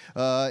minute,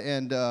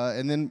 and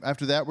then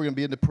after that, we're going to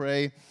begin to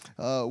pray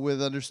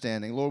with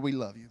understanding. Lord, we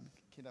love You.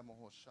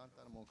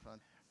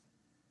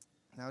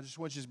 Now, I just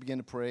want you to begin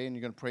to pray, and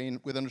you're going to pray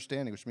with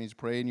understanding, which means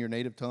pray in your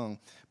native tongue.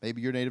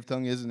 Maybe your native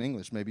tongue isn't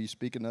English. Maybe you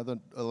speak another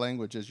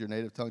language as your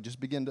native tongue.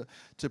 Just begin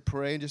to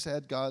pray and just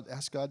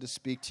ask God to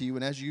speak to you.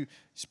 And as you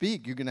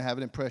speak, you're going to have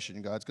an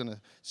impression. God's going to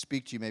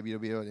speak to you. Maybe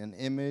it'll be an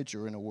image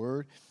or in a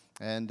word.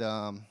 And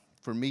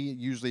for me,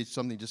 usually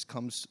something just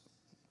comes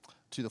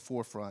to the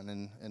forefront,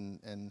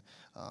 and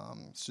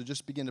so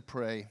just begin to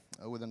pray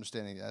with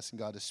understanding, asking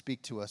God to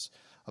speak to us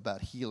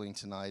about healing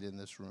tonight in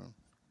this room.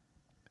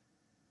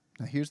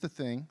 Now, here's the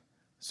thing.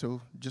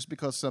 So just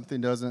because something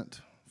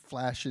doesn't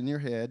flash in your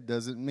head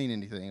doesn't mean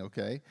anything,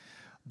 okay?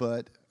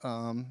 But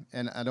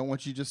and I don't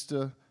want you just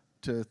to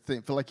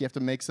feel like you have to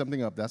make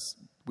something up.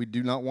 We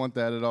do not want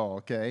that at all,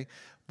 okay?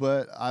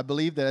 But I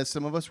believe that as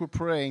some of us were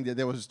praying, that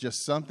there was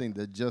just something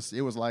that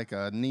it was like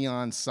a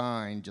neon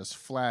sign just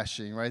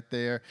flashing right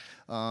there.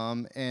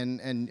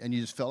 And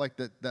you just felt like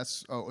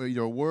that's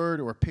either a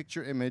word or a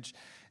picture image.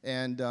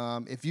 And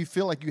if you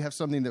feel like you have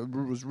something that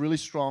was really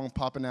strong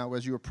popping out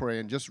as you were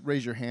praying, just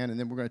raise your hand, and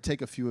then we're going to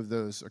take a few of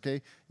those,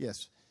 okay?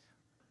 Yes.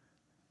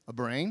 A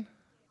brain.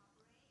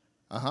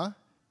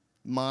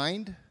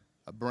 Mind.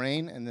 A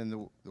brain, and then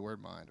the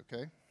word mind,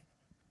 okay?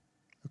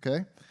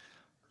 Okay?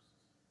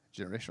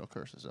 Generational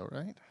curses, all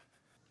right?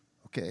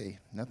 Okay,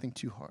 nothing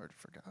too hard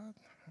for God,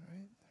 all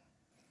right?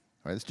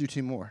 All right, let's do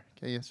two more,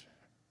 okay, yes?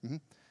 Mm-hmm.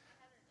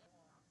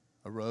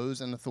 A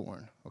rose and a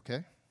thorn,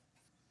 okay?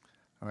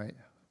 All right,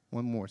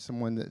 one more,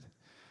 someone that,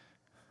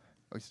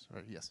 oh,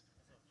 sorry, yes.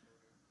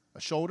 A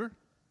shoulder,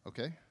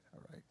 okay,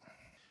 all right.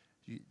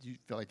 You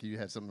felt like you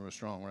had something real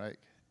strong, right?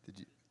 Did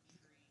you?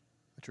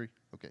 A tree,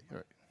 okay, all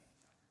right.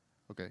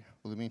 Okay,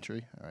 blooming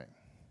tree, all right.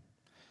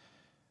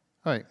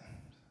 All right,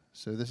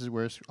 so this is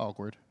where it's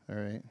awkward, all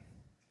right?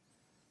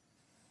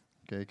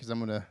 Okay, because I'm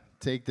going to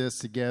take this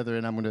together,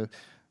 and I'm going to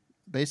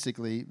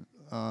basically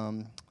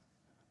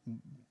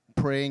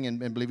praying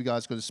and believing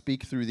God's going to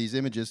speak through these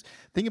images.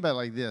 Think about it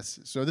like this.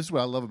 So this is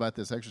what I love about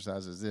this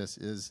exercise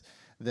is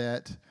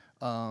that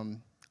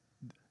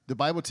the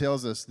Bible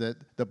tells us that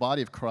the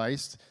body of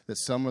Christ, that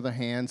some are the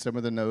hands, some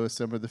are the nose,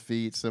 some are the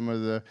feet, some are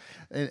the...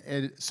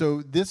 And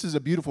so this is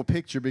a beautiful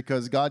picture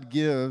because God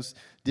gives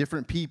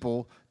different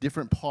people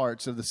different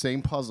parts of the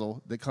same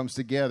puzzle that comes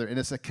together, and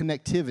it's a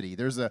connectivity.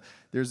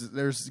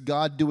 There's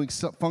God doing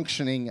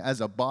functioning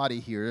as a body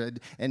here,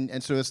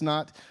 and so it's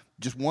not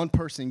just one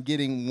person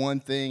getting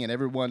one thing and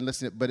everyone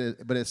listening, but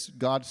it's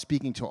God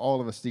speaking to all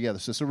of us together.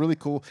 So it's a really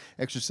cool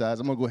exercise.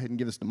 I'm going to go ahead and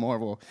give this to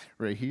Marvel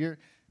right here.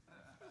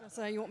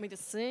 So you want me to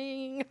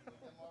sing?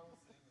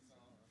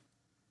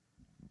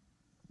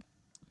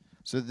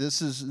 So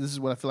this is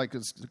what I feel like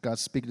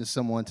God's speaking to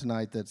someone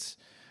tonight that's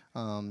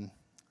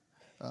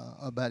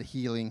about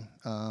healing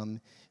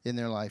in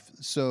their life.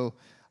 So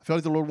I feel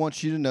like the Lord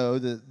wants you to know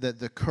that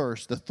the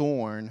curse, the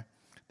thorn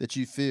that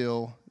you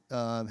feel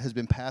has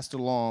been passed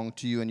along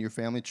to you and your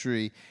family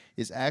tree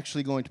is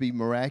actually going to be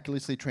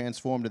miraculously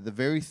transformed. The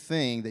very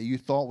thing that you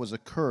thought was a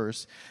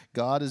curse,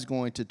 God is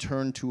going to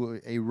turn to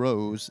the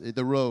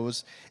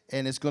rose,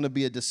 and it's going to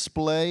be a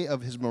display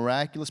of his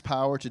miraculous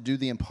power to do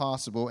the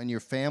impossible, and your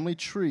family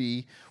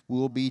tree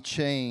will be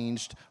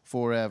changed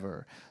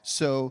forever.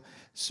 So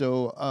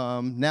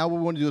now what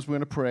we want to do is we're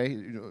going to pray.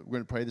 We're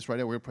going to pray this right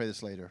now. We're going to pray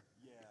this later.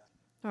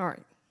 Yeah. All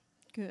right.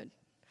 Good.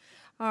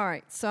 All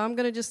right, so I'm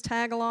going to just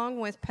tag along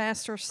with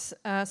Pastor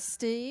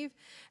Steve,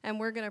 and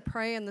we're going to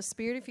pray in the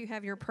Spirit. If you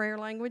have your prayer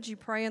language, you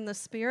pray in the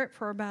Spirit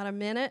for about a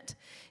minute.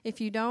 If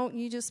you don't,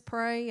 you just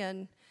pray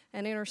and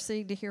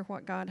intercede to hear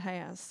what God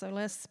has. So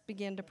let's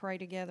begin to pray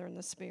together in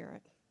the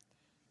Spirit.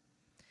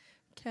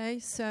 Okay,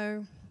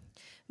 so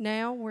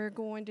now we're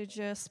going to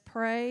just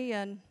pray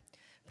and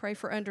pray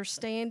for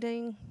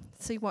understanding,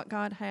 see what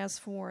God has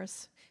for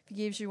us. If he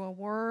gives you a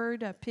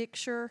word, a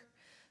picture,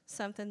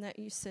 something that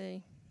you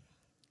see.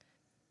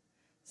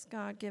 Has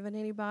God given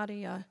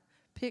anybody a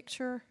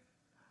picture,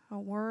 a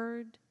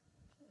word?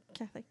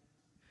 Kathy,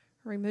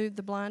 remove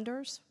the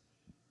blinders.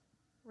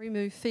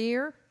 Remove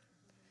fear.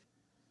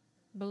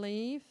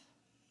 Believe.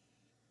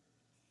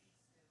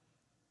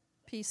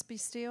 Peace be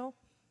still.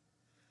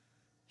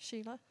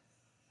 Sheila.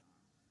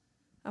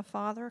 A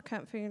father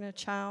comforting a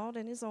child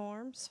in his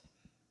arms.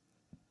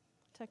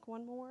 Take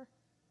one more.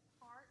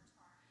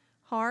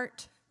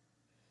 Heart.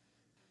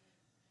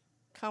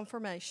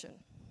 Confirmation.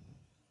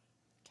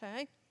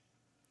 Okay.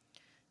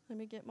 Let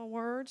me get my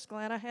words.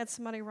 Glad I had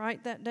somebody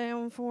write that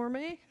down for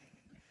me.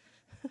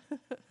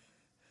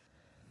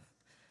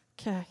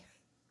 Okay.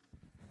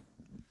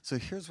 So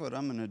here's what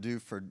I'm going to do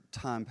for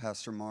time,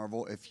 Pastor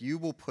Marvel. If you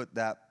will put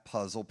that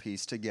puzzle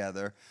piece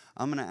together,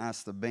 I'm going to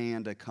ask the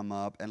band to come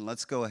up, and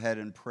let's go ahead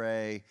and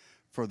pray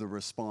for the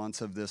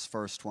response of this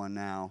first one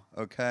now,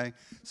 okay?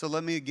 So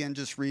let me again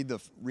just read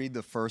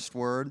the first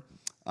word.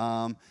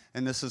 And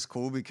this is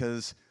cool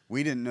because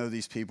we didn't know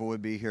these people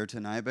would be here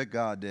tonight, but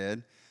God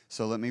did.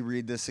 So let me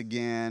read this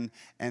again.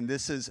 And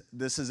this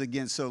is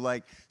again, so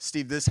like,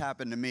 Steve, this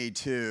happened to me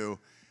too.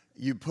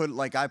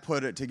 I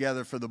put it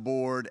together for the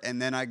board, and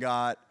then I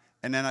got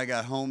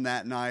home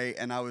that night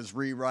and I was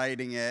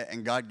rewriting it,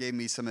 and God gave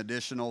me some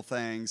additional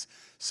things.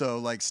 So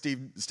like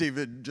Steve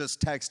had just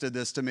texted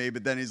this to me,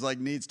 but then he's like,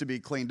 needs to be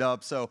cleaned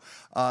up. So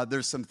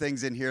there's some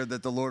things in here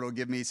that the Lord will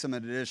give me some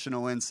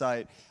additional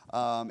insight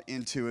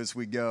into as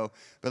we go.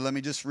 But let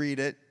me just read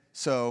it.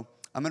 So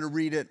I'm going to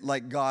read it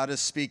like God is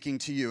speaking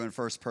to you in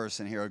first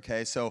person here,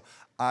 okay? So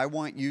I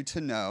want you to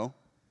know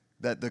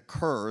that the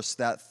curse,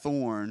 that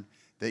thorn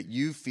that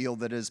you feel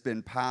that has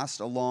been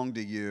passed along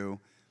to you,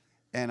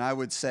 and I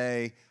would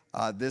say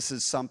this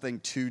is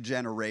something 2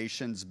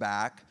 generations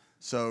back.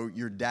 So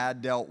your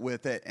dad dealt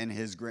with it, and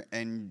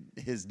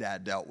his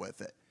dad dealt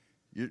with it.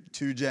 You're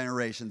 2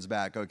 generations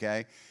back,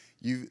 okay?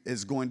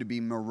 Is going to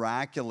be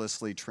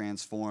miraculously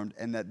transformed,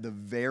 and that the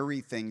very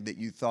thing that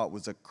you thought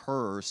was a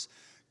curse,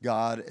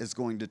 God is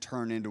going to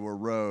turn into a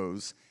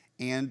rose,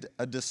 and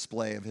a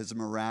display of his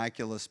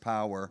miraculous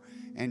power,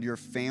 and your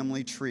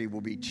family tree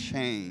will be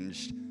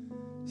changed.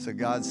 So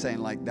God's saying,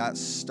 like, that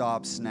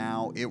stops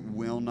now. It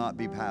will not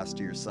be passed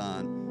to your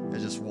son. It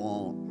just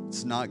won't.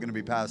 It's not going to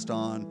be passed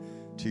on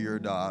to your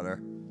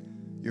daughter.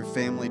 Your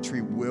family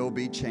tree will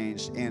be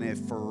changed, and a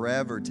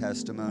forever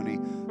testimony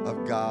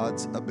of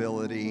God's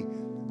ability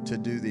to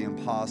do the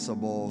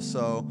impossible.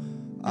 So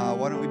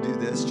why don't we do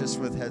this just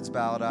with heads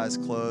bowed, eyes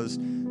closed?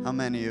 How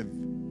many of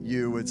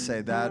you would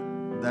say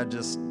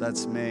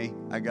that's me?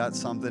 I got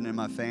something in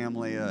my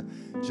family, a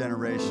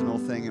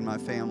generational thing in my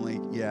family.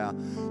 Yeah.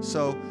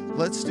 So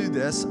let's do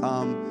this.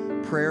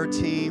 Prayer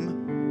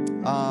team,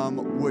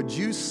 would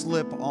you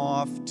slip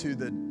off to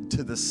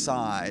the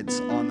sides,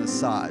 on the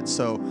sides?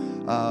 So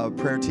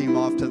prayer team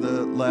off to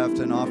the left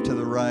and off to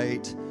the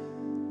right.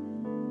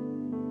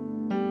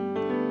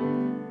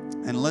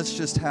 And let's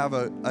just have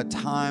a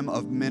time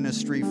of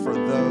ministry for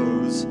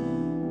those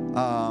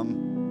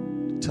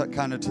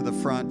kind of to the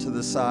front, to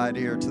the side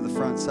here, to the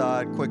front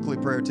side. Quickly,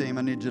 prayer team,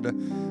 I need you to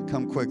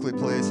come quickly,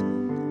 please.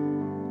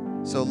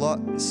 So a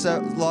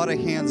lot of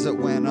hands that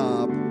went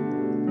up.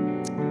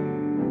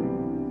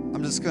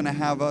 I'm just going to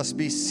have us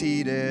be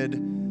seated,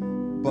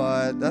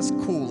 but that's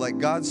cool. Like,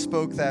 God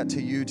spoke that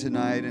to you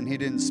tonight, and he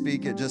didn't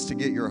speak it just to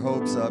get your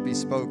hopes up. He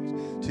spoke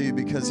to you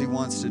because he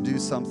wants to do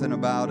something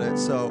about it.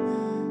 So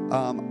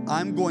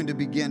I'm going to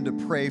begin to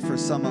pray for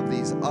some of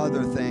these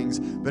other things,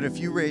 but if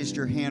you raised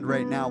your hand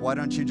right now, why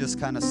don't you just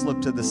kind of slip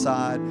to the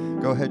side?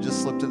 Go ahead,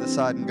 just slip to the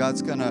side, and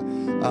God's going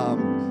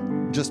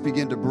to just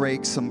begin to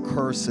break some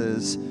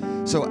curses.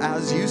 So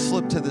as you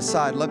slip to the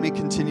side, let me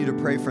continue to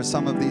pray for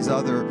some of these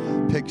other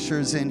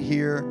pictures in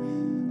here.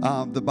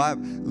 The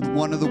Bible,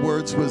 one of the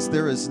words was,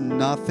 there is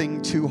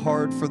nothing too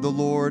hard for the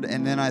Lord.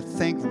 And then I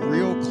think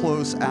real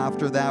close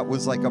after that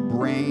was like a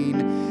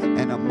brain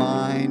and a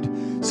mind.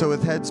 So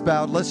with heads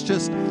bowed, let's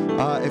just,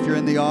 if you're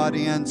in the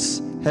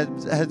audience,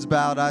 heads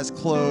bowed, eyes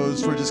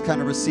closed, we're just kind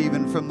of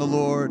receiving from the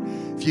Lord.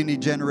 If you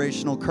need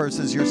generational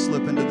curses, you're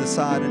slipping to the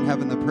side and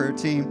having the prayer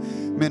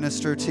team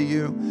minister to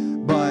you.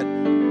 But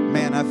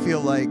man, I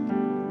feel like,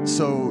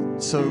 so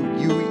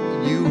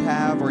you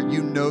have, or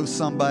you know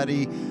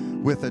somebody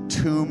with a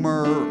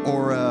tumor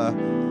or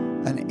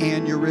an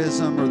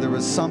aneurysm, or there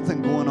was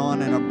something going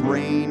on in a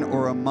brain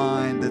or a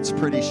mind that's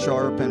pretty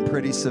sharp and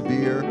pretty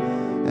severe,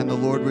 and the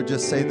Lord would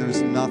just say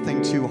there's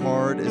nothing too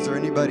hard. Is there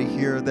anybody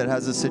here that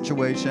has a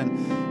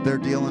situation they're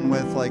dealing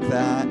with like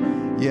that?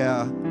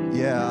 Yeah.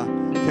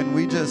 Can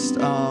we just,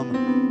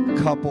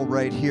 couple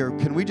right here,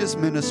 can we just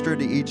minister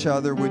to each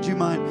other? Would you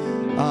mind?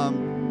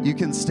 You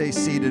can stay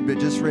seated, but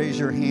just raise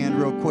your hand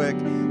real quick.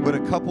 Would a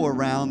couple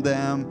around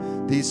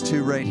them, these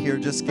two right here,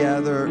 just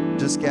gather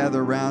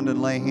around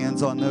and lay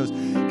hands on those.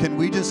 Can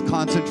we just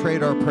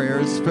concentrate our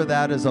prayers for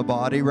that as a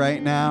body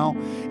right now?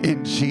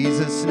 In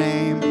Jesus'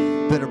 name,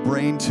 that a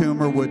brain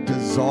tumor would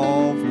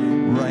dissolve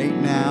right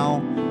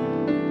now.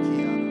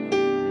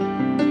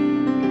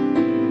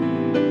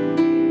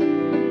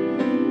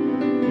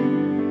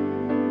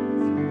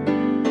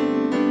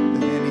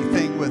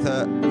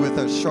 With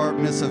a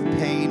sharpness of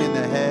pain in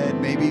the head,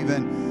 maybe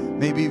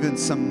even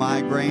some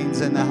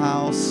migraines in the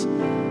house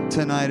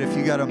tonight. If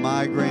you got a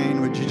migraine,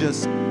 would you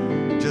just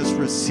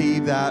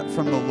receive that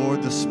from the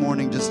Lord this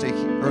morning,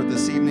 or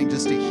this evening,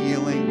 just a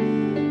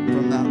healing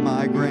from that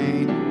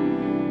migraine?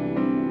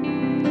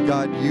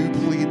 God, you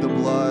plead the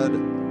blood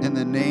in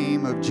the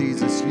name of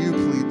Jesus. You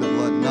plead the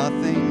blood.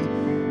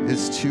 Nothing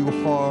is too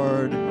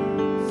hard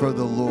for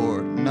the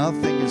Lord.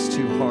 Nothing is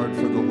too hard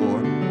for the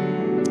Lord.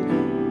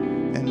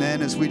 And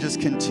then as we just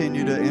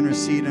continue to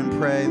intercede and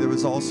pray, there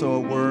was also a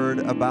word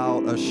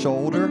about a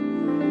shoulder.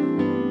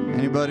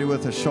 Anybody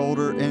with a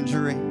shoulder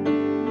injury?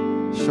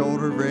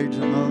 Shoulder, rage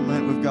a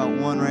moment. We've got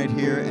one right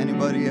here.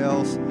 Anybody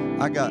else?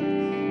 I got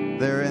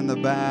there in the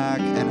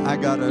back, and I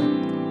got a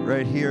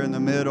right here in the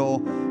middle,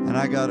 and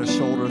I got a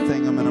shoulder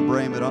thing. I'm going to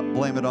blame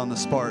it on the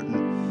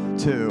Spartan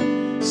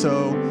too.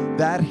 So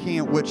that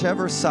hand,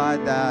 whichever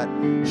side that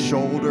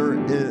shoulder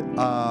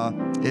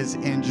is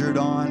injured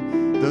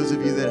on, those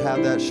of you that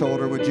have that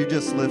shoulder, would you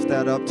just lift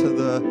that up to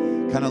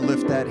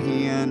lift that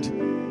hand?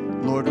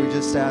 Lord, we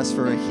just ask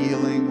for a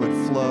healing would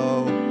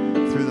flow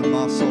through the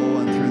muscle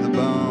and through the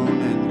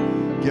bone,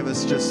 and give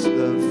us just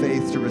the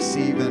faith to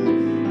receive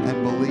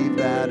and believe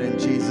that in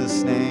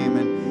Jesus' name.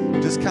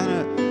 And just kind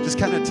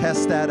of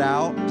test that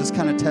out. Just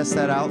kind of test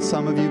that out.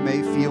 Some of you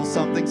may feel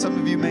something, some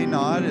of you may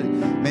not. It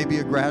may be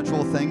a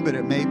gradual thing, but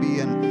it may be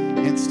an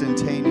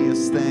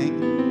instantaneous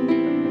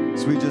thing.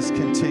 So we just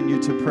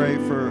continue to pray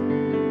for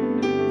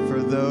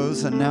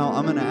those. And now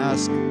I'm going to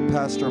ask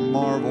Pastor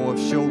Marvel if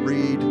she'll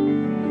read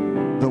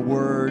the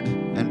word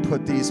and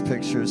put these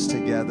pictures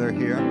together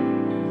here.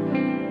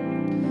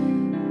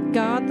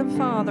 God the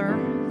Father,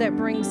 that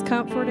brings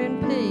comfort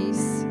and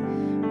peace,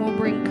 will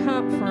bring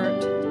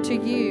comfort to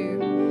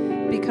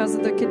you because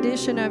of the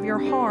condition of your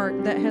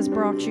heart that has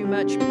brought you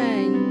much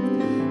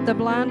pain. The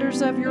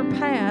blinders of your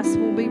past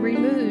will be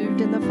removed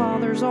in the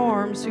Father's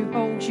arms who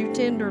holds you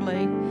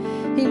tenderly.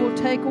 He will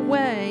take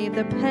away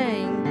the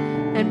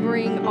pain and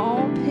bring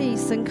all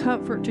peace and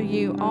comfort to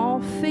you.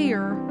 All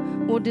fear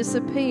will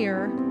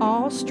disappear.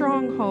 All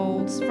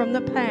strongholds from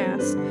the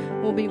past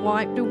will be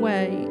wiped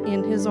away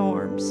in his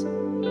arms.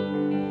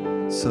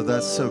 So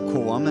that's so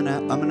cool. I'm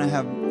gonna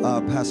have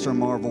Pastor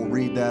Marvel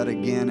read that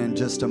again in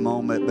just a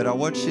moment. But I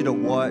want you to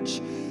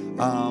watch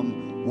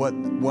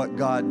what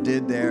God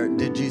did there.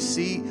 Did you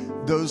see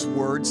those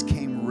words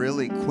came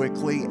really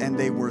quickly, and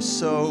they were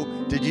so?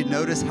 Did you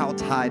notice how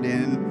tied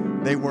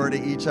in they were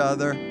to each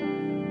other?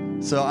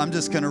 So I'm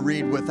just going to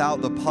read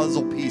without the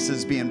puzzle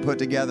pieces being put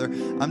together.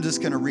 I'm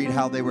just going to read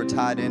how they were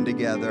tied in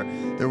together.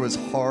 There was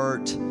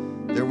heart.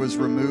 There was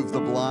remove the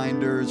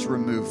blinders,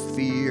 remove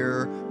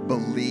fear,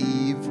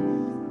 believe,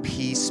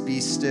 peace be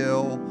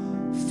still.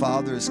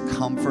 Father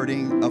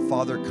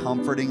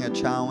comforting a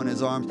child in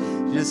his arms.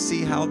 You just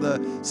see how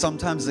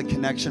sometimes the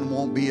connection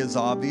won't be as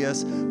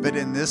obvious, but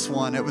in this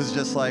one it was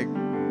just like,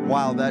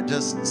 wow, that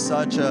just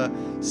such a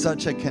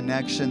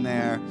connection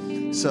there.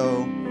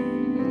 So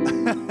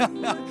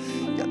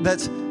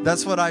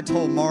that's what I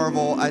told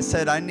Marvel. I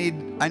said I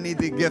need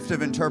the gift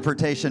of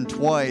interpretation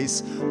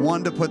twice.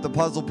 One to put the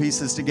puzzle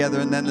pieces together,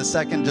 and then the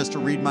second just to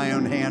read my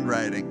own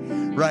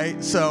handwriting,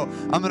 right? So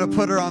I'm going to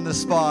put her on the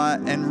spot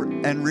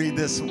and read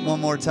this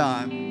one more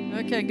time.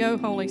 Okay, go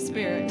Holy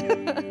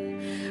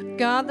Spirit.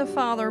 God the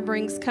Father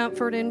brings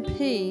comfort and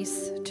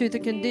peace to the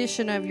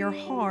condition of your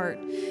heart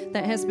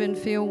that has been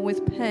filled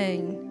with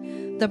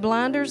pain. The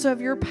blinders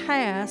of your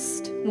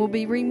past will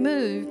be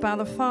removed by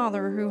the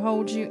Father who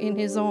holds you in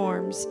his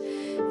arms,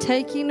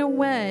 taking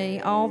away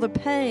all the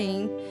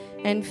pain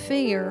and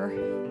fear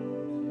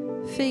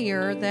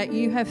that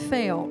you have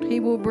felt. He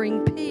will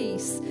bring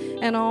peace,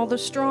 and all the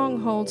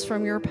strongholds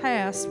from your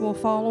past will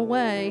fall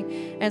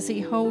away as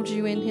he holds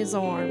you in his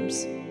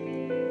arms.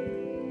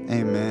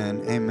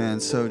 Amen.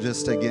 Amen. So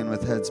just again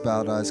with heads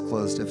bowed, eyes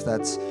closed, if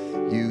that's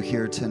you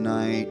here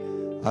tonight,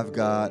 I've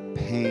got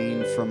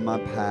pain from my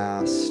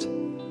past.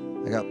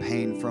 I got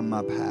pain from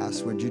my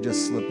past. Would you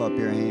just slip up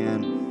your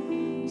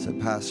hand? Say,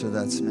 Pastor,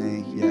 that's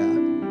me. Yeah.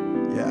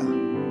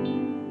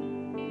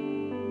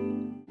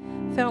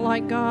 Felt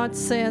like God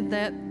said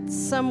that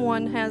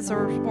someone has,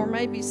 or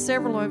maybe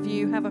several of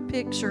you have a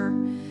picture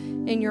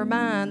in your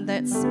mind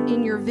that's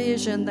in your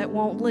vision that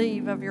won't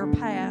leave of your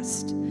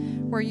past,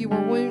 where you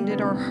were wounded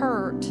or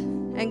hurt.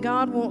 And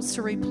God wants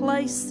to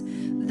replace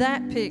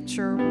that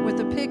picture with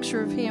a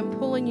picture of him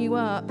pulling you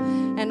up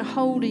and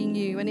holding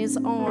you in his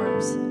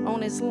arms,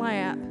 on his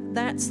lap.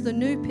 That's the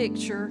new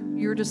picture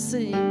you're to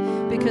see,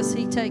 because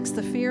he takes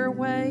the fear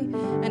away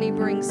and he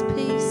brings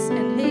peace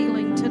and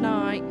healing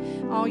tonight.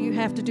 All you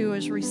have to do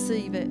is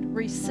receive it.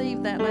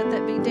 Receive that. Let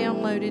that be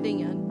downloaded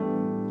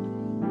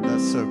in.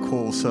 That's so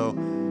cool. So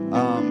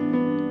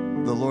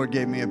the Lord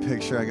gave me a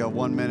picture. I got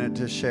 1 minute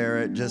to share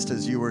it just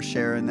as you were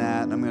sharing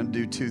that. I'm going to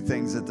do two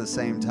things at the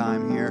same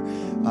time here.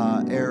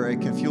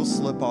 Eric, if you'll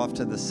slip off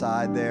to the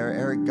side there.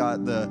 Eric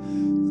got the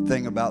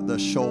thing about the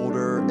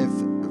shoulder.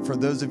 For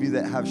those of you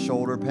that have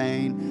shoulder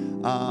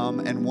pain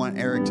and want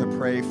Eric to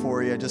pray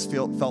for you, I just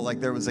felt like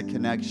there was a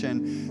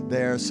connection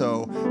there.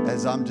 So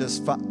as I'm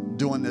just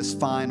doing this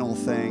final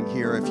thing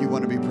here, if you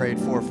want to be prayed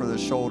for the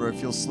shoulder,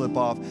 if you'll slip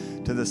off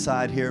to the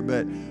side here.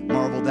 But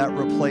Marvel, that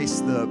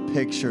replaced the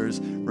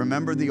pictures.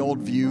 Remember the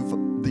old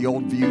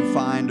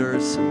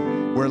viewfinders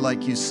where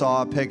like you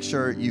saw a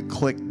picture, you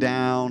clicked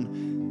down,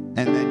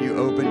 and then you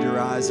opened your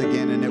eyes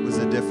again and it was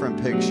a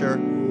different picture?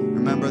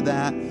 Remember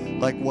that?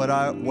 Like what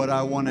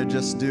I want to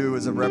just do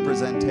as a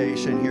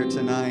representation here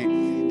tonight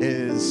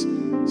is,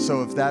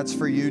 so if that's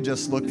for you,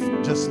 just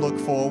look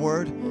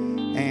forward,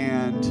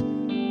 and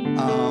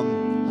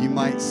you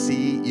might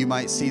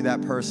see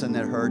that person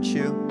that hurt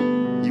you.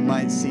 You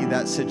might see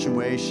that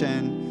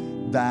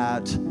situation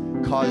that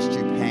caused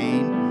you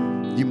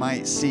pain. You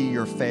might see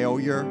your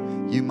failure.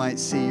 You might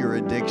see your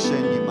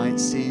addiction. You might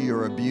see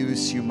your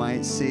abuse. You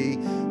might see.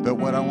 But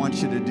what I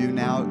want you to do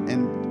now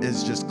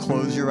is just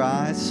close your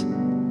eyes.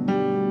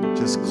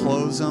 Just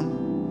close them.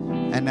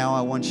 And now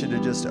I want you to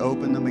just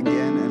open them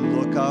again and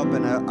look up.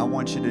 And I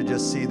want you to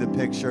just see the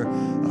picture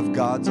of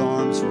God's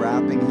arms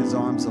wrapping his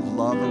arms of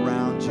love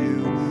around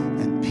you,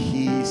 and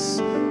peace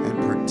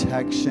and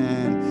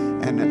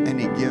protection. And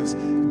he gives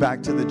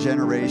back to the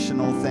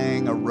generational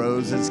thing. A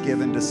rose is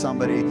given to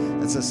somebody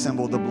that's a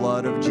symbol of the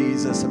blood of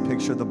Jesus, a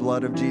picture of the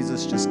blood of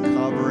Jesus just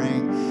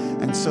covering.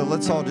 And so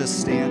let's all just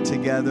stand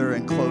together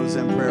and close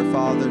in prayer.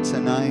 Father,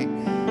 tonight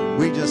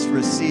we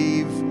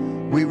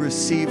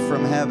receive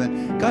from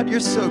heaven. God, you're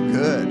so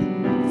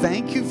good.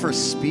 Thank you for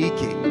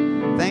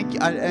speaking. Thank you.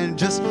 And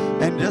just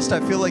I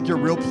feel like you're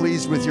real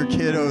pleased with your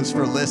kiddos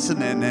for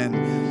listening.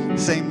 And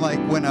same like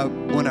when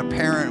a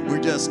parent,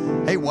 we're just,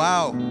 hey,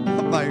 wow,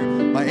 my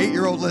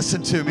 8-year-old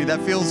listened to me.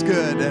 That feels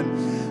good.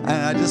 And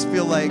I just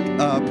feel like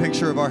a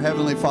picture of our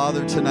Heavenly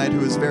Father tonight,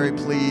 who is very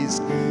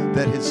pleased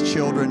that his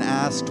children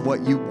asked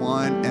what you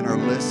want and are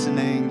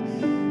listening.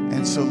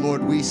 And so,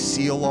 Lord, we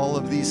seal all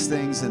of these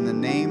things in the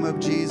name of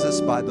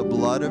Jesus, by the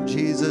blood of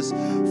Jesus,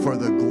 for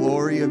the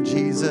glory of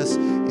Jesus,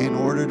 in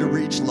order to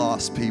reach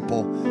lost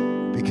people,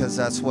 because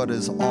that's what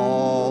is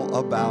all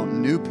about.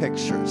 New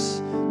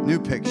pictures, new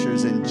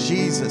pictures in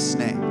Jesus'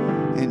 name.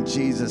 In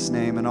Jesus'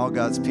 name. And all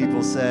God's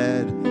people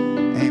said,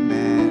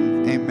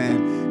 amen,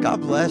 amen.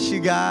 God bless you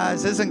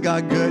guys. Isn't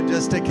God good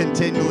just to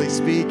continually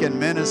speak and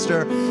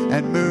minister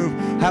and move?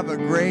 Have a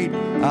great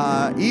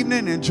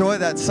evening. Enjoy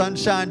that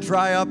sunshine,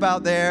 dry up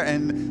out there,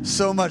 and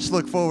so much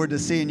look forward to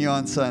seeing you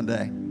on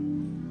Sunday.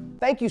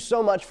 Thank you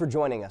so much for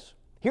joining us.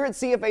 Here at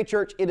CFA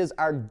Church, it is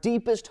our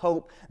deepest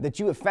hope that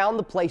you have found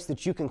the place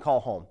that you can call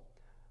home.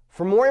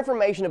 For more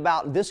information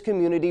about this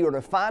community or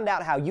to find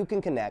out how you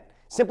can connect,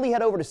 simply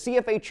head over to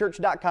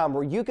cfachurch.com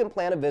where you can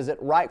plan a visit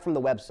right from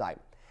the website.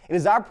 It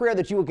is our prayer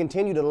that you will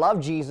continue to love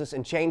Jesus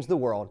and change the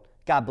world.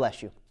 God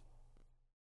bless you.